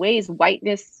in many ways,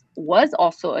 whiteness was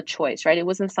also a choice, right? It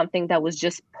wasn't something that was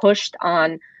just pushed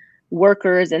on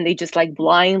workers and they just like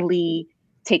blindly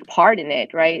take part in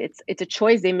it, right? It's a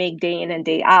choice they make day in and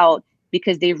day out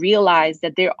because they realize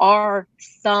that there are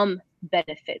some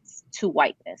benefits to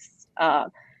whiteness.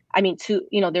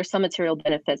 There's some material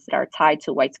benefits that are tied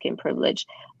to white skin privilege.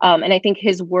 And I think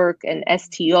his work in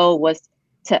STO was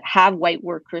to have white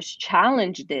workers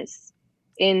challenge this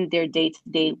in their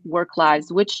day-to-day work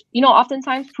lives, which,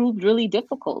 oftentimes proved really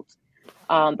difficult.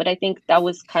 But I think that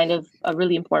was kind of a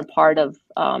really important part of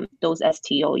those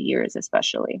STO years,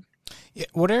 especially. Yeah,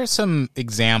 what are some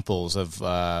examples of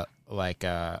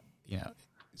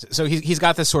so he's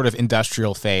got this sort of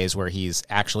industrial phase where he's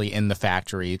actually in the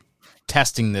factory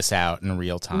testing this out in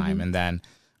real time, and then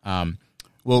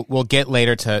we'll get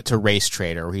later to Race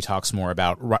Trader, where he talks more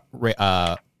about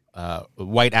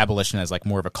white abolition as like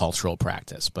more of a cultural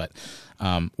practice. But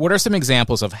what are some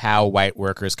examples of how white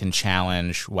workers can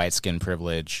challenge white skin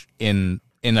privilege in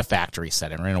a factory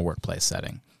setting or in a workplace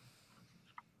setting?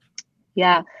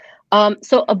 Yeah.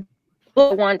 So a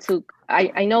book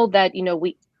I know that,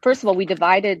 we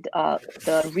divided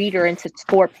the reader into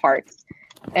 4 parts,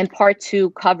 and part 2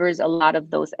 covers a lot of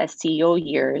those STO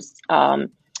years.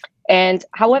 And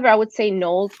however, I would say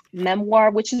Noel's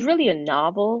memoir, which is really a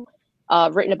novel,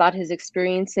 written about his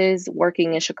experiences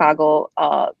working in Chicago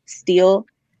steel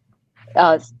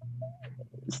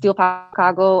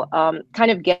Chicago,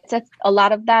 kind of gets at a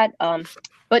lot of that.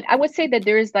 But I would say that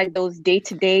there is like those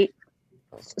day-to-day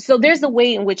So there's a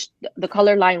way in which the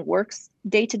color line works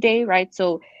day to day, right?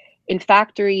 So in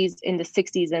factories in the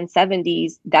 60s and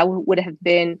 70s, that would have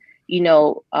been,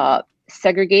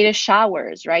 segregated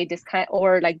showers, right? This kind,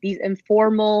 or like these an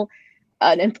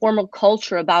informal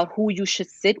culture about who you should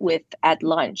sit with at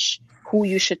lunch, who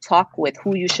you should talk with,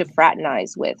 who you should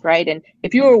fraternize with, right? And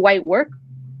if you were a white worker,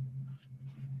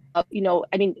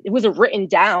 it wasn't written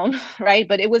down, right?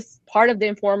 But it was part of the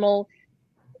informal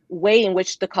way in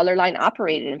which the color line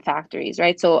operated in factories,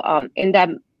 right? So in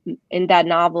that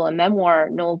novel and memoir,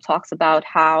 Noel talks about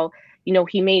how,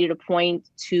 he made it a point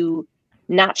to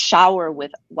not shower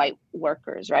with white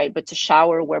workers, right? But to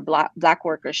shower where black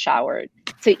workers showered,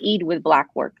 to eat with black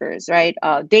workers, right?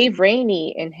 Dave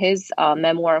Rainey, in his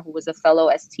memoir, who was a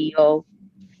fellow STO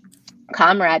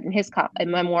comrade, in his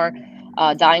memoir,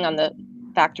 Dying on the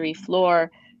Factory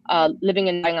Floor, Living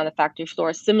and Dying on the Factory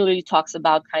Floor, similarly talks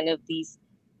about kind of these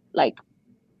like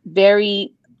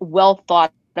very well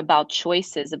thought about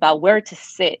choices about where to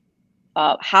sit,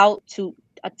 how to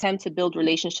attempt to build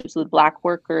relationships with black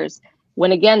workers,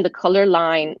 when again the color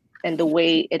line and the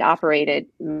way it operated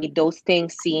made those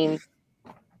things seem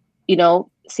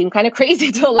kind of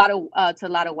crazy to a lot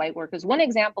of white workers. One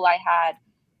example I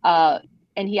had,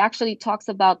 and he actually talks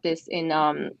about this in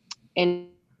an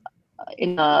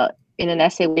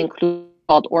essay we include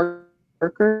called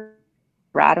 "Worker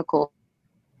Radicals."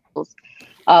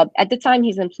 At the time,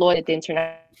 he's employed at the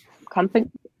International company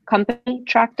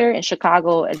Tractor in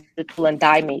Chicago as a tool and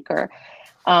die maker.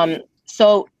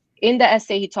 So in the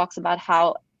essay, he talks about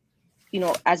how,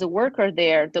 as a worker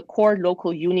there, the core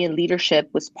local union leadership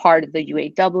was part of the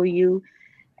UAW.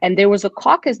 And there was a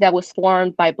caucus that was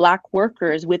formed by black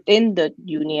workers within the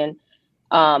union,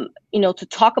 to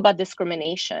talk about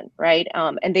discrimination, right?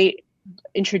 And they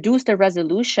introduced a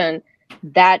resolution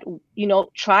that,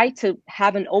 tried to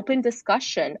have an open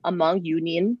discussion among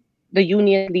the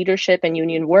union leadership and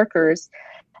union workers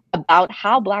about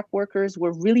how black workers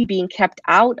were really being kept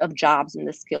out of jobs in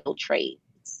the skilled trades,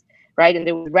 right? And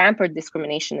there was rampant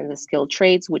discrimination in the skilled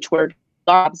trades, which were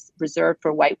jobs reserved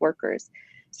for white workers.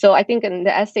 So I think in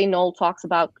the essay, Noel talks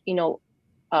about,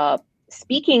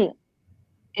 speaking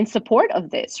in support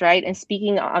of this, right? And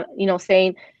speaking on,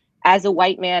 saying, as a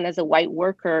white man, as a white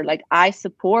worker, like I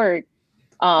support,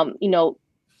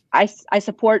 I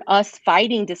support us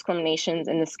fighting discriminations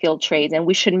in the skilled trades, and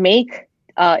we should make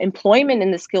employment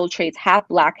in the skilled trades half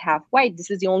black, half white. This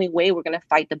is the only way we're going to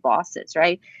fight the bosses,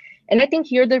 right? And I think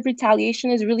here the retaliation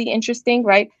is really interesting,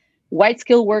 right? White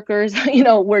skilled workers,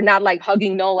 were not like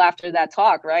hugging Noel after that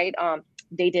talk, right?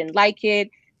 They didn't like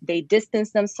it. They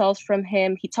distanced themselves from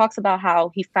him. He talks about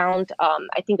how he found,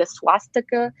 I think, a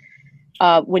swastika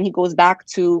when he goes back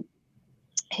to,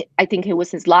 I think it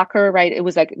was his locker, right? It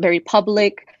was like very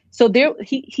public. So there,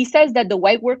 he says that the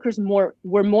white workers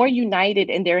were more united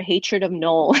in their hatred of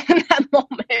Noel in that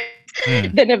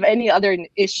moment than of any other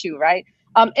issue, right?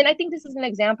 And I think this is an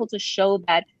example to show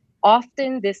that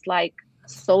often this like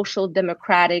social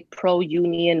democratic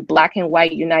pro-union black and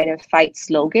white unite and fight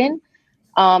slogan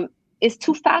is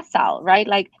too facile, right?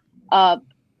 Like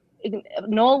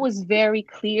Noel was very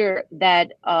clear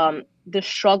that the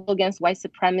struggle against white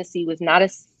supremacy was not a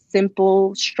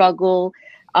simple struggle.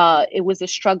 It was a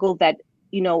struggle that,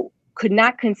 could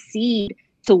not concede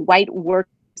to white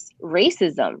workers'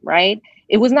 racism, right?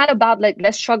 It was not about like,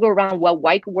 let's struggle around what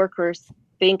white workers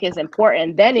think is important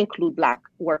and then include black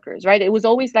workers, right? It was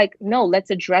always like, no, let's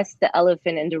address the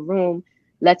elephant in the room.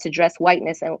 Let's address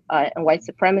whiteness and white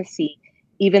supremacy,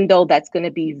 even though that's going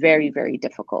to be very, very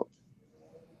difficult.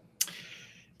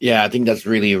 Yeah, I think that's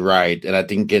really right. And I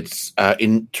think it's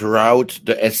throughout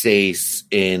the essays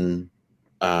in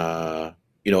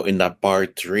that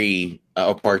part 3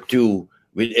 or part 2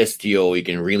 with STO, you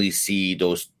can really see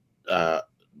those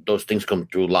things come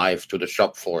through life, to the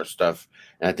shop floor stuff.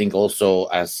 And I think also,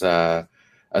 as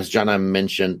Zhana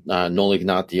mentioned, Noel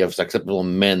Ignatiev's Acceptable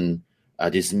Men,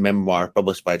 this memoir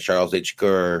published by Charles H.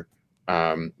 Kerr,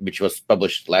 which was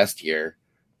published last year.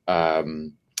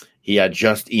 He had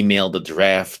just emailed the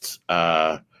draft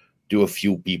to a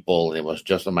few people. It was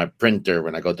just on my printer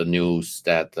when I got the news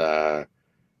that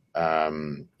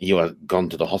he was gone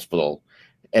to the hospital.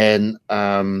 And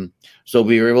so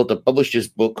we were able to publish this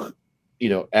book,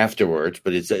 afterwards.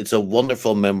 But it's a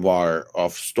wonderful memoir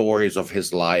of stories of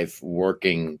his life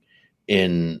working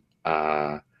in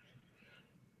the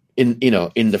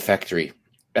factory,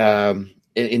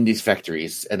 in these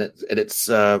factories, and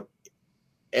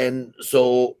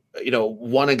so.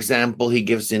 One example he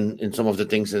gives in some of the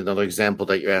things, and another example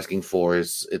that you're asking for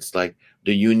is, it's like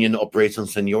the union operates on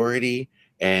seniority,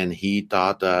 and he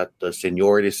thought that the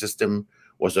seniority system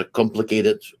was a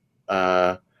complicated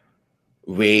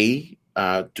way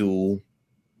to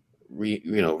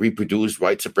reproduce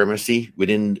white supremacy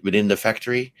within the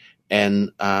factory,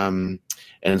 and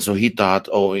so he thought,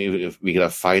 oh, if we gotta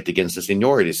fight against the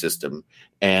seniority system,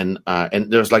 and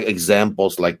there's like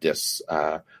examples like this,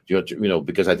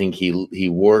 because I think he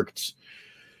worked,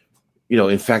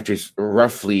 in factories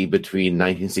roughly between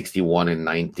 1961 and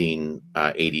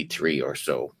 1983 or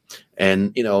so,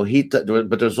 and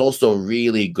but there's also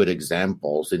really good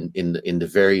examples in the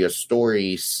various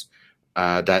stories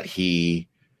that he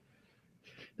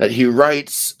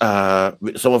writes,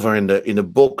 some of them in the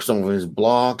book, some of his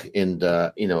blog, in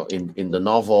the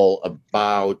novel,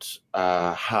 about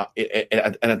how,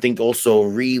 and I think also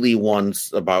really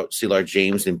once about Cillard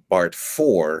James in part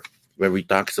 4, where he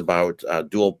talks about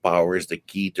dual power is the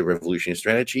key to revolutionary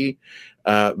strategy,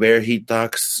 where he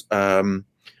talks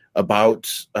about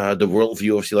the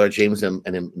worldview of Cillard James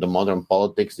and the modern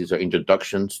politics. These are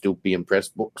introductions to PM Press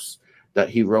books that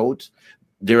he wrote.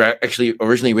 They're actually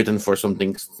originally written for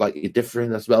something slightly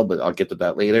different as well, but I'll get to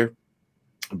that later.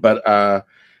 But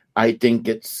I think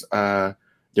it's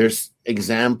there's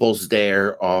examples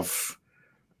there of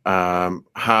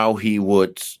how he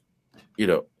would,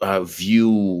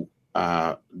 view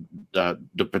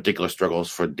the particular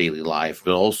struggles for daily life,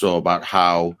 but also about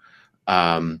how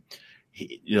the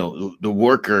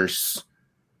workers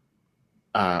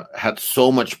had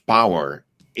so much power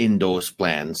in those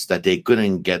plants that they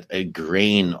couldn't get a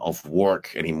grain of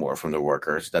work anymore from the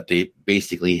workers, that they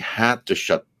basically had to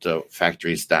shut the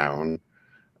factories down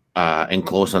and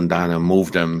close them down and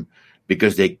move them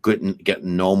because they couldn't get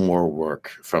no more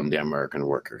work from the American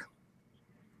worker.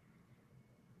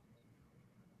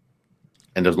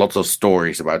 And there's lots of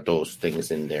stories about those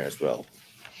things in there as well.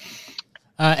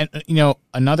 And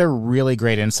another really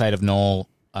great insight of Noel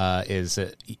is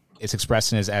it's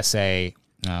expressed in his essay,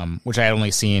 which I had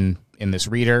only seen in this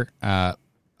reader. I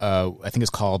think it's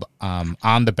called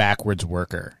 "On the Backwards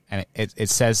Worker," and it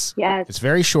says, yes. It's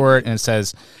very short, and it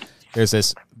says there's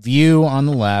this view on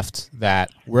the left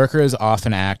that workers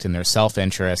often act in their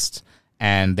self-interest,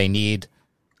 and they need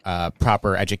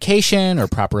proper education or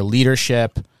proper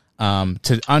leadership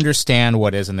to understand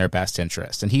what is in their best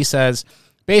interest. And he says,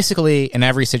 basically, in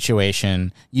every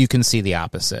situation, you can see the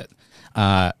opposite.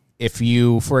 If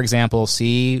you, for example,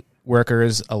 see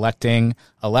workers electing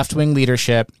a left-wing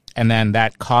leadership, and then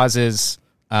that causes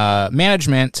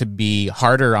management to be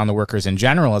harder on the workers in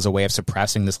general as a way of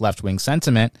suppressing this left-wing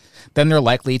sentiment, then they're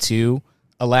likely to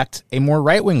elect a more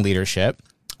right-wing leadership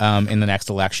in the next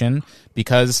election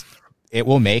because it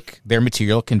will make their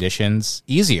material conditions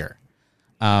easier.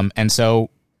 And so,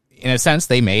 in a sense,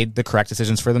 they made the correct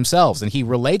decisions for themselves. And he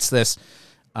relates this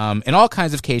in all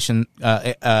kinds of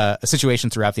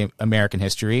situations throughout the American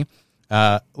history,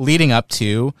 leading up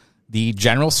to the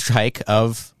general strike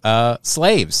of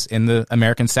slaves in the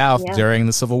American South during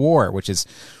the Civil War, which is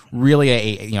really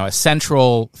a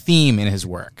central theme in his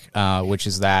work, which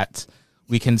is that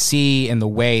we can see in the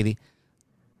way the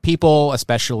people,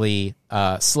 especially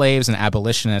slaves and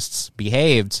abolitionists,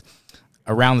 behaved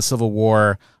around the Civil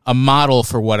War, a model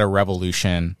for what a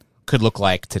revolution could look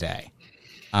like today.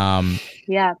 And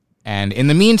in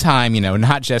the meantime,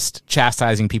 not just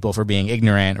chastising people for being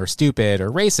ignorant or stupid or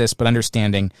racist, but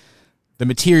understanding the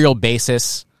material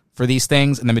basis for these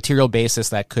things and the material basis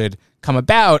that could come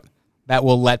about that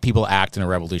will let people act in a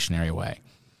revolutionary way.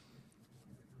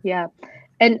 Yeah.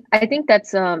 And I think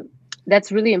that's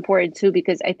really important too,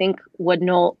 because I think what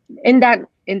Noel, in that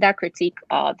critique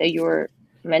that you were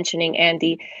mentioning,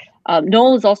 Andy,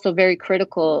 Noel is also very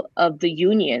critical of the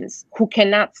unions who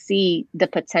cannot see the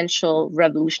potential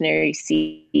revolutionary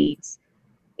seeds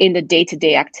in the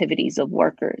day-to-day activities of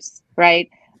workers, right?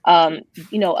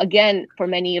 Again, for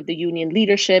many of the union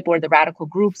leadership or the radical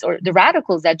groups or the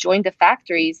radicals that joined the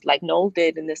factories like Noel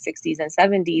did in the 60s and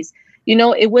 70s,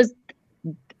 it was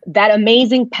that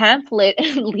amazing pamphlet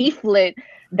and leaflet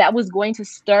that was going to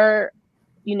stir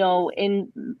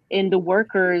in the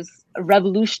workers'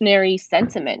 revolutionary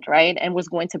sentiment, right? And was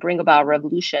going to bring about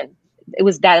revolution. It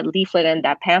was that leaflet and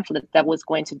that pamphlet that was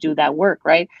going to do that work,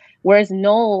 right? Whereas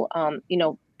Noel,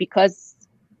 because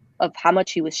of how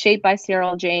much he was shaped by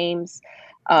Cyril James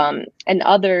and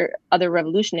other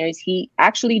revolutionaries, he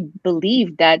actually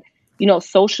believed that,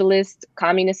 socialist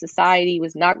communist society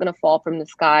was not going to fall from the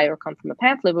sky or come from a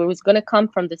pamphlet, but it was going to come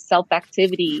from the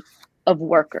self-activity of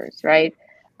workers, right?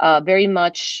 Very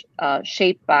much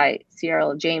shaped by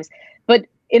Cyril James. But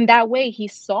in that way, he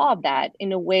saw that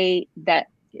in a way that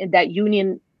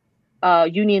union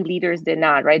leaders did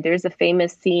not, right? There's a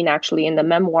famous scene actually in the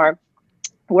memoir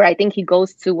where I think he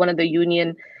goes to one of the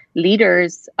union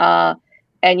leaders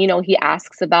And, he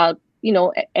asks about,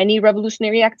 any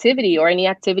revolutionary activity or any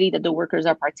activity that the workers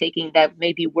are partaking that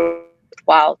may be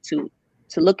worthwhile to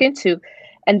look into.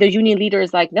 And the union leader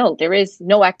is like, no, there is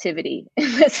no activity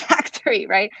in this factory,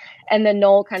 right? And then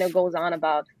Noel kind of goes on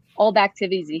about all the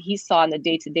activities that he saw in the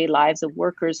day-to-day lives of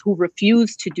workers who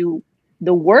refused to do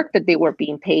the work that they were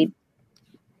being paid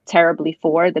terribly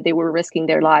for, that they were risking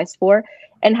their lives for,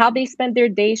 and how they spent their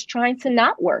days trying to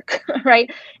not work,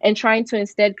 right? And trying to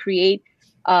instead create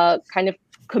kind of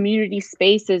community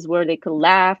spaces where they could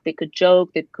laugh, they could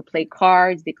joke, they could play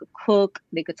cards, they could cook,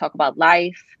 they could talk about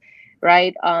life,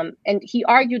 right? And he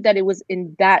argued that it was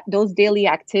in those daily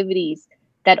activities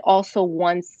that also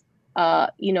once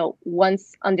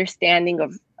understanding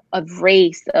of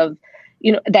race, of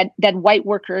that white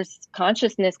workers'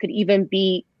 consciousness could even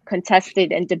be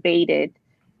contested and debated,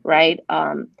 right?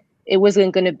 It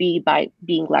wasn't going to be by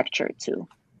being lectured to.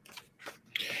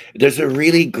 There's a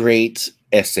really great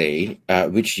essay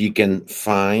which you can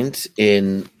find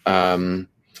in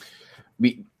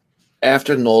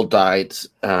after Noel died.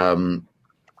 We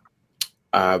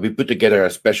put together a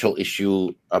special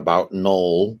issue about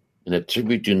Noel, in a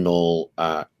tribute to Noel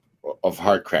of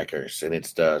Heartcrackers, and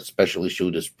it's the special issue,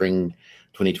 the spring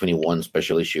 2021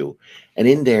 special issue. And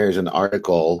in there is an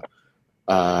article,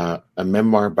 a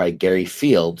memoir by Gary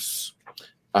Fields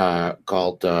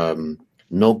called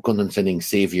No Condescending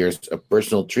Saviors, a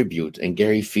personal tribute. And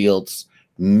Gary Fields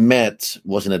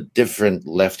was in a different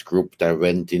left group that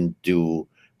went into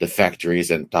the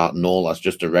factories and thought Noel as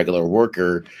just a regular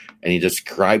worker. And he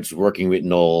describes working with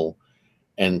Noel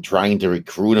and trying to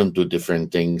recruit him to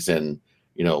different things. And,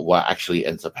 what actually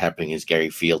ends up happening is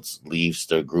Gary Fields leaves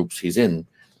the groups he's in.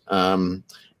 But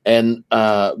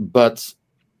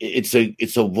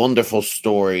it's a wonderful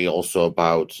story also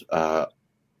about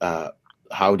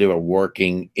how they were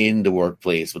working in the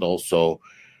workplace, but also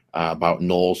about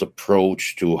Noel's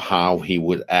approach to how he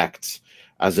would act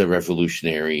as a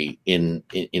revolutionary in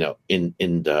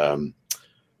the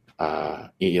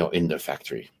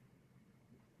factory.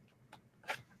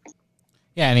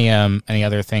 Yeah. Any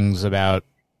other things about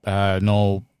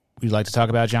Noel you'd like to talk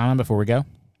about, Zhana, before we go?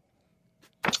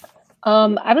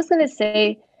 I was going to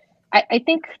say, I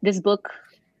think this book,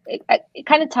 it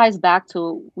kind of ties back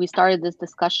to, we started this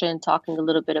discussion talking a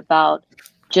little bit about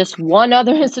just one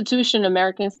other institution,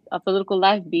 American political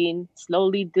life, being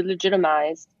slowly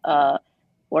delegitimized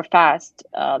or fast,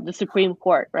 the Supreme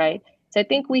Court, right? So I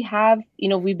think we have,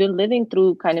 we've been living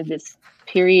through kind of this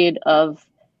period of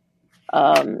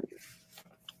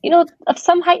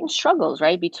some heightened struggles,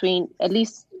 right? Between, at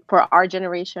least for our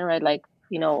generation, right? Like,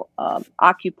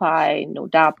 Occupy, No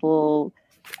DAPL,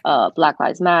 Black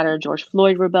Lives Matter, George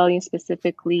Floyd rebellion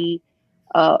specifically.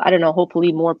 I don't know,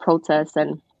 hopefully more protests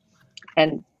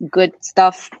and good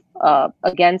stuff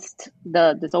against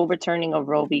this overturning of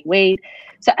Roe v. Wade.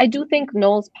 So I do think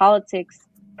Noel's politics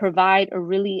provide a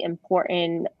really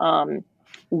important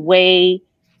way,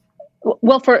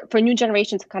 well, for new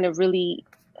generations to kind of really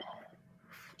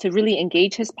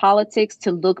engage his politics,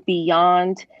 to look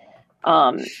beyond.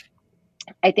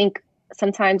 I think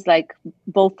sometimes, like,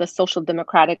 both the social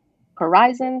democratic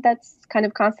horizon that's kind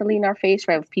of constantly in our face,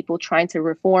 right, of people trying to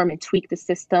reform and tweak the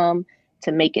system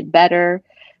to make it better,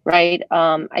 right?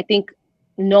 I think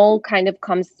Noel kind of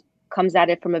comes at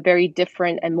it from a very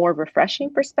different and more refreshing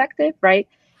perspective, right?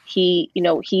 He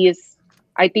is,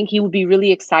 I think he would be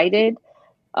really excited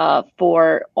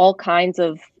for all kinds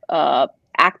of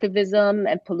activism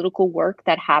and political work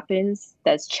that happens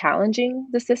that's challenging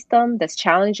the system, that's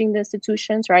challenging the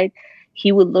institutions, right?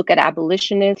 He would look at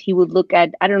abolitionists. He would look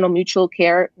at, mutual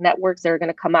care networks that are going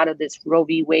to come out of this Roe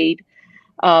v. Wade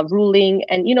ruling.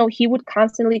 And, he would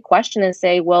constantly question and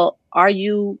say, well, are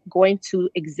you going to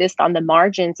exist on the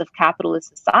margins of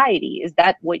capitalist society? Is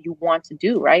that what you want to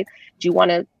do, right? Do you want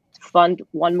to fund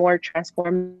one more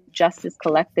transform justice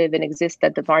collective and exist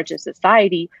at the margins of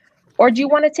society? Or do you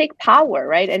want to take power,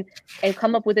 right? And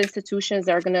come up with institutions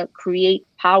that are going to create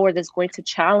power that's going to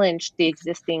challenge the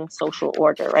existing social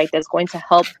order, right? That's going to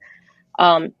help,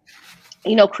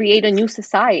 create a new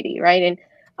society, right?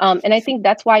 And I think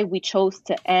that's why we chose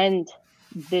to end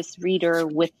this reader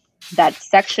with that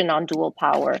section on dual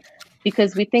power,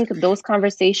 because we think those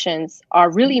conversations are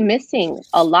really missing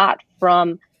a lot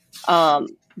from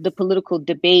the political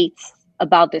debates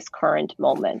about this current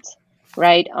moment.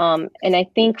 Right. And I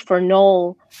think for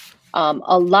Noel,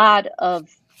 a lot of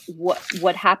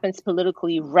what happens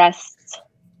politically rests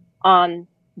on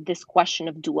this question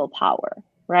of dual power.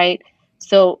 Right.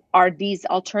 So are these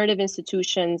alternative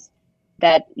institutions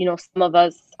that, some of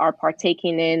us are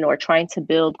partaking in or trying to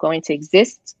build going to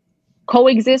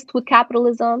coexist with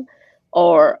capitalism?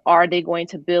 or are they going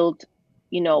to build,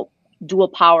 dual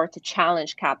power to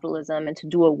challenge capitalism and to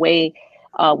do away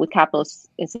with capitalist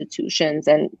institutions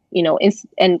and,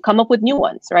 and come up with new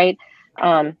ones, right?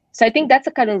 So I think that's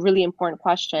a kind of really important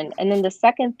question. And then the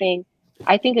second thing,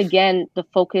 I think, again, the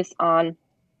focus on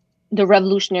the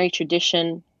revolutionary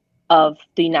tradition of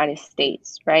the United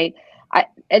States, right?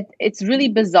 It's really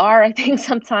bizarre, I think,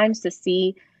 sometimes to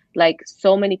see like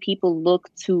so many people look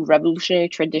to revolutionary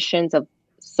traditions of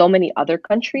so many other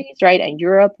countries, right? And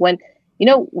Europe, when,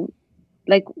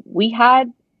 like we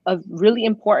had really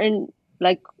important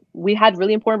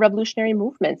revolutionary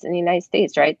movements in the United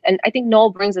States, right? And I think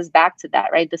Noel brings us back to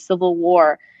that, right? The Civil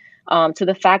War, to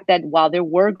the fact that while there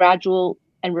were gradual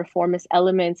and reformist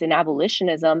elements in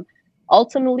abolitionism,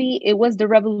 ultimately it was the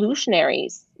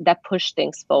revolutionaries that pushed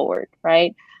things forward,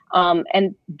 right?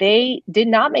 And they did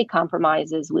not make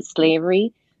compromises with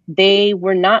slavery. They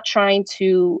were not trying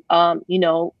to,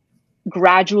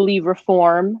 gradually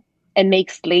reform and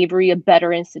make slavery a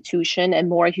better institution and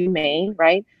more humane,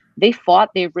 right? They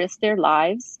fought, they risked their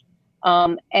lives,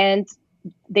 and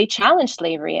they challenged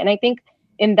slavery. And I think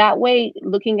in that way,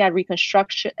 looking at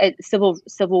Reconstruction, civil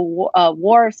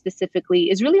war specifically,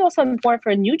 is really also important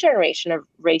for a new generation of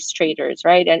race traders,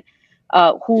 right? And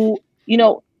who,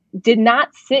 did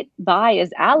not sit by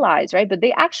as allies, right? But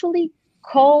they actually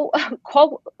fought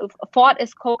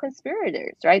as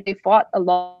co-conspirators, right? They fought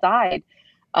alongside.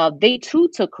 They too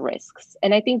took risks,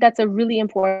 and I think that's a really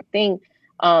important thing.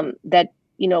 That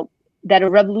a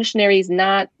revolutionary is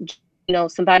not,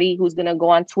 somebody who's going to go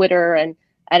on Twitter and,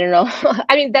 I don't know.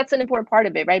 I mean, that's an important part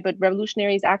of it, right? But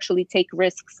revolutionaries actually take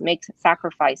risks, make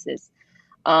sacrifices,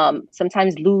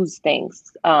 sometimes lose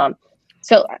things.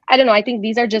 So I don't know. I think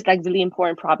these are just like really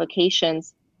important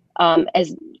provocations,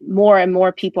 as more and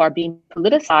more people are being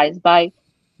politicized by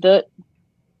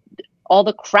all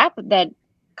the crap that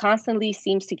constantly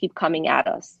seems to keep coming at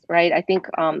us, right? I think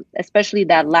especially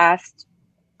that last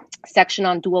section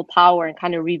on dual power and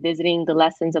kind of revisiting the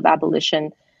lessons of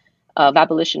abolitionism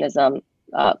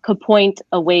could point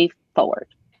a way forward.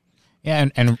 Yeah,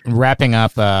 and wrapping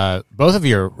up both of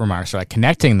your remarks, or like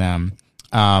connecting them,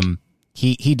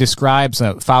 he describes,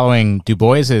 following Du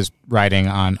Bois's writing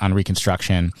on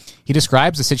Reconstruction, he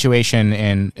describes the situation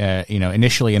in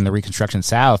initially in the Reconstruction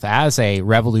South as a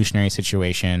revolutionary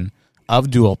situation of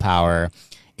dual power,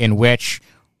 in which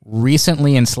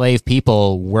recently enslaved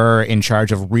people were in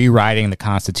charge of rewriting the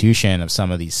constitution of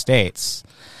some of these states.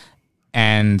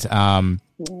 And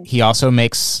he also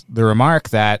makes the remark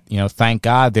that, thank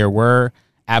God there were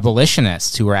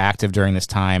abolitionists who were active during this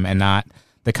time and not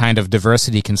the kind of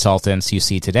diversity consultants you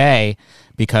see today,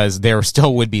 because there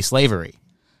still would be slavery,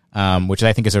 which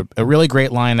I think is a really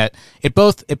great line that it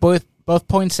both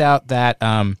points out that,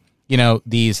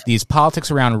 these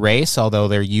politics around race, although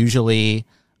they're usually,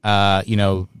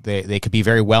 they could be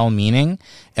very well-meaning,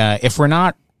 if we're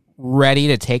not ready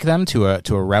to take them to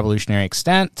a revolutionary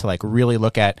extent, to like really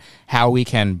look at how we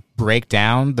can break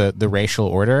down the racial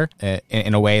order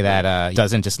in a way that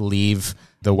doesn't just leave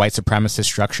the white supremacist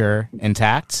structure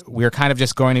intact. We're kind of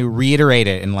just going to reiterate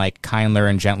it in like kinder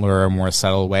and gentler or more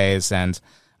subtle ways. And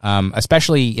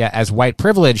especially as white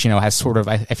privilege, has sort of,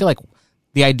 I feel like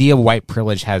the idea of white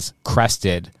privilege has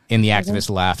crested in the activist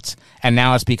left, and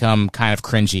now it's become kind of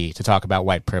cringy to talk about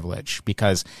white privilege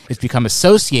because it's become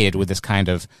associated with this kind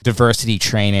of diversity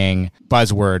training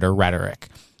buzzword or rhetoric.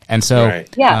 And so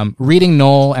reading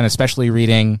Noel, and especially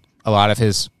reading a lot of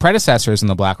his predecessors in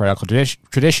the Black radical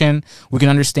tradition, we can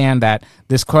understand that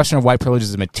this question of white privilege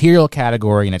is a material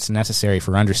category, and it's necessary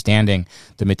for understanding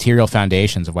the material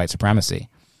foundations of white supremacy.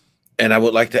 And I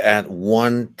would like to add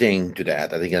one thing to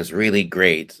that. I think that's really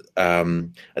great. I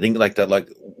think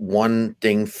one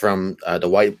thing from the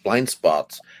White Blind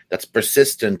Spot that's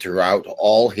persistent throughout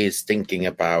all his thinking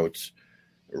about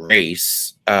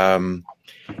race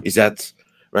is that,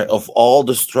 right, of all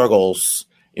the struggles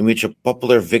in which a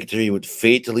popular victory would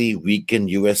fatally weaken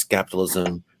U.S.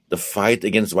 capitalism, the fight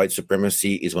against white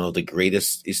supremacy is one of the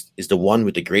greatest, is the one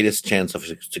with the greatest chance of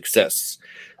success.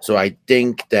 So I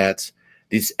think that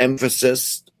this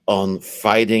emphasis on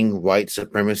fighting white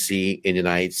supremacy in the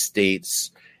United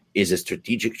States is a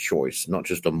strategic choice, not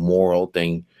just a moral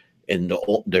thing. And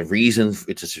the reason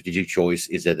it's a strategic choice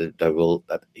is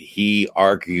that he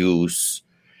argues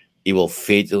it will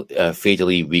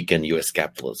fatally weaken U.S.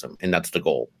 capitalism, and that's the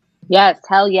goal. Yes,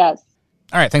 hell yes.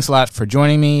 All right, thanks a lot for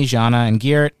joining me, Zhana and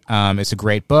Geert. It's a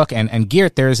great book. And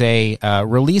Geert, there's a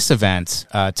release event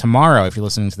tomorrow, if you're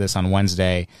listening to this on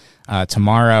Wednesday,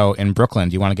 tomorrow in Brooklyn.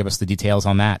 Do you want to give us the details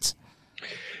on that?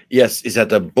 Yes, it's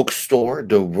at a bookstore.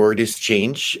 The Word is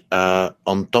Change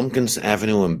on Tompkins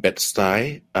Avenue in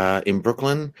Bed-Stuy in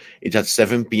Brooklyn. It's at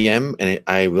 7 p.m. and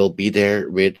I will be there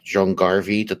with John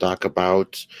Garvey to talk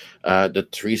about the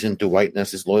Treason to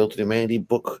Whiteness is Loyal to Humanity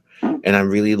book. And I'm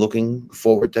really looking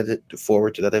forward to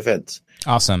that event.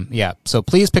 Awesome. Yeah. So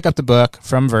please pick up the book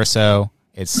from Verso.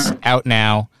 It's out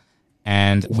now.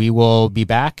 And we will be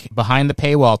back behind the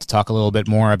paywall to talk a little bit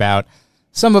more about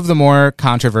some of the more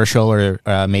controversial or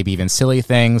maybe even silly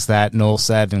things that Noel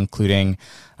said, including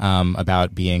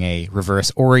about being a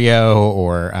reverse Oreo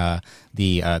or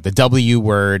the W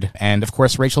word, and of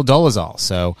course Rachel Dolezal.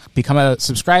 So become a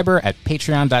subscriber at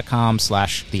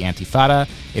patreon.com/theantifada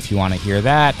if you want to hear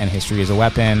that, and History is a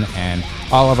Weapon, and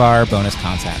all of our bonus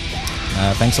content.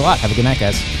 Thanks a lot. Have a good night,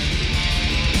 guys.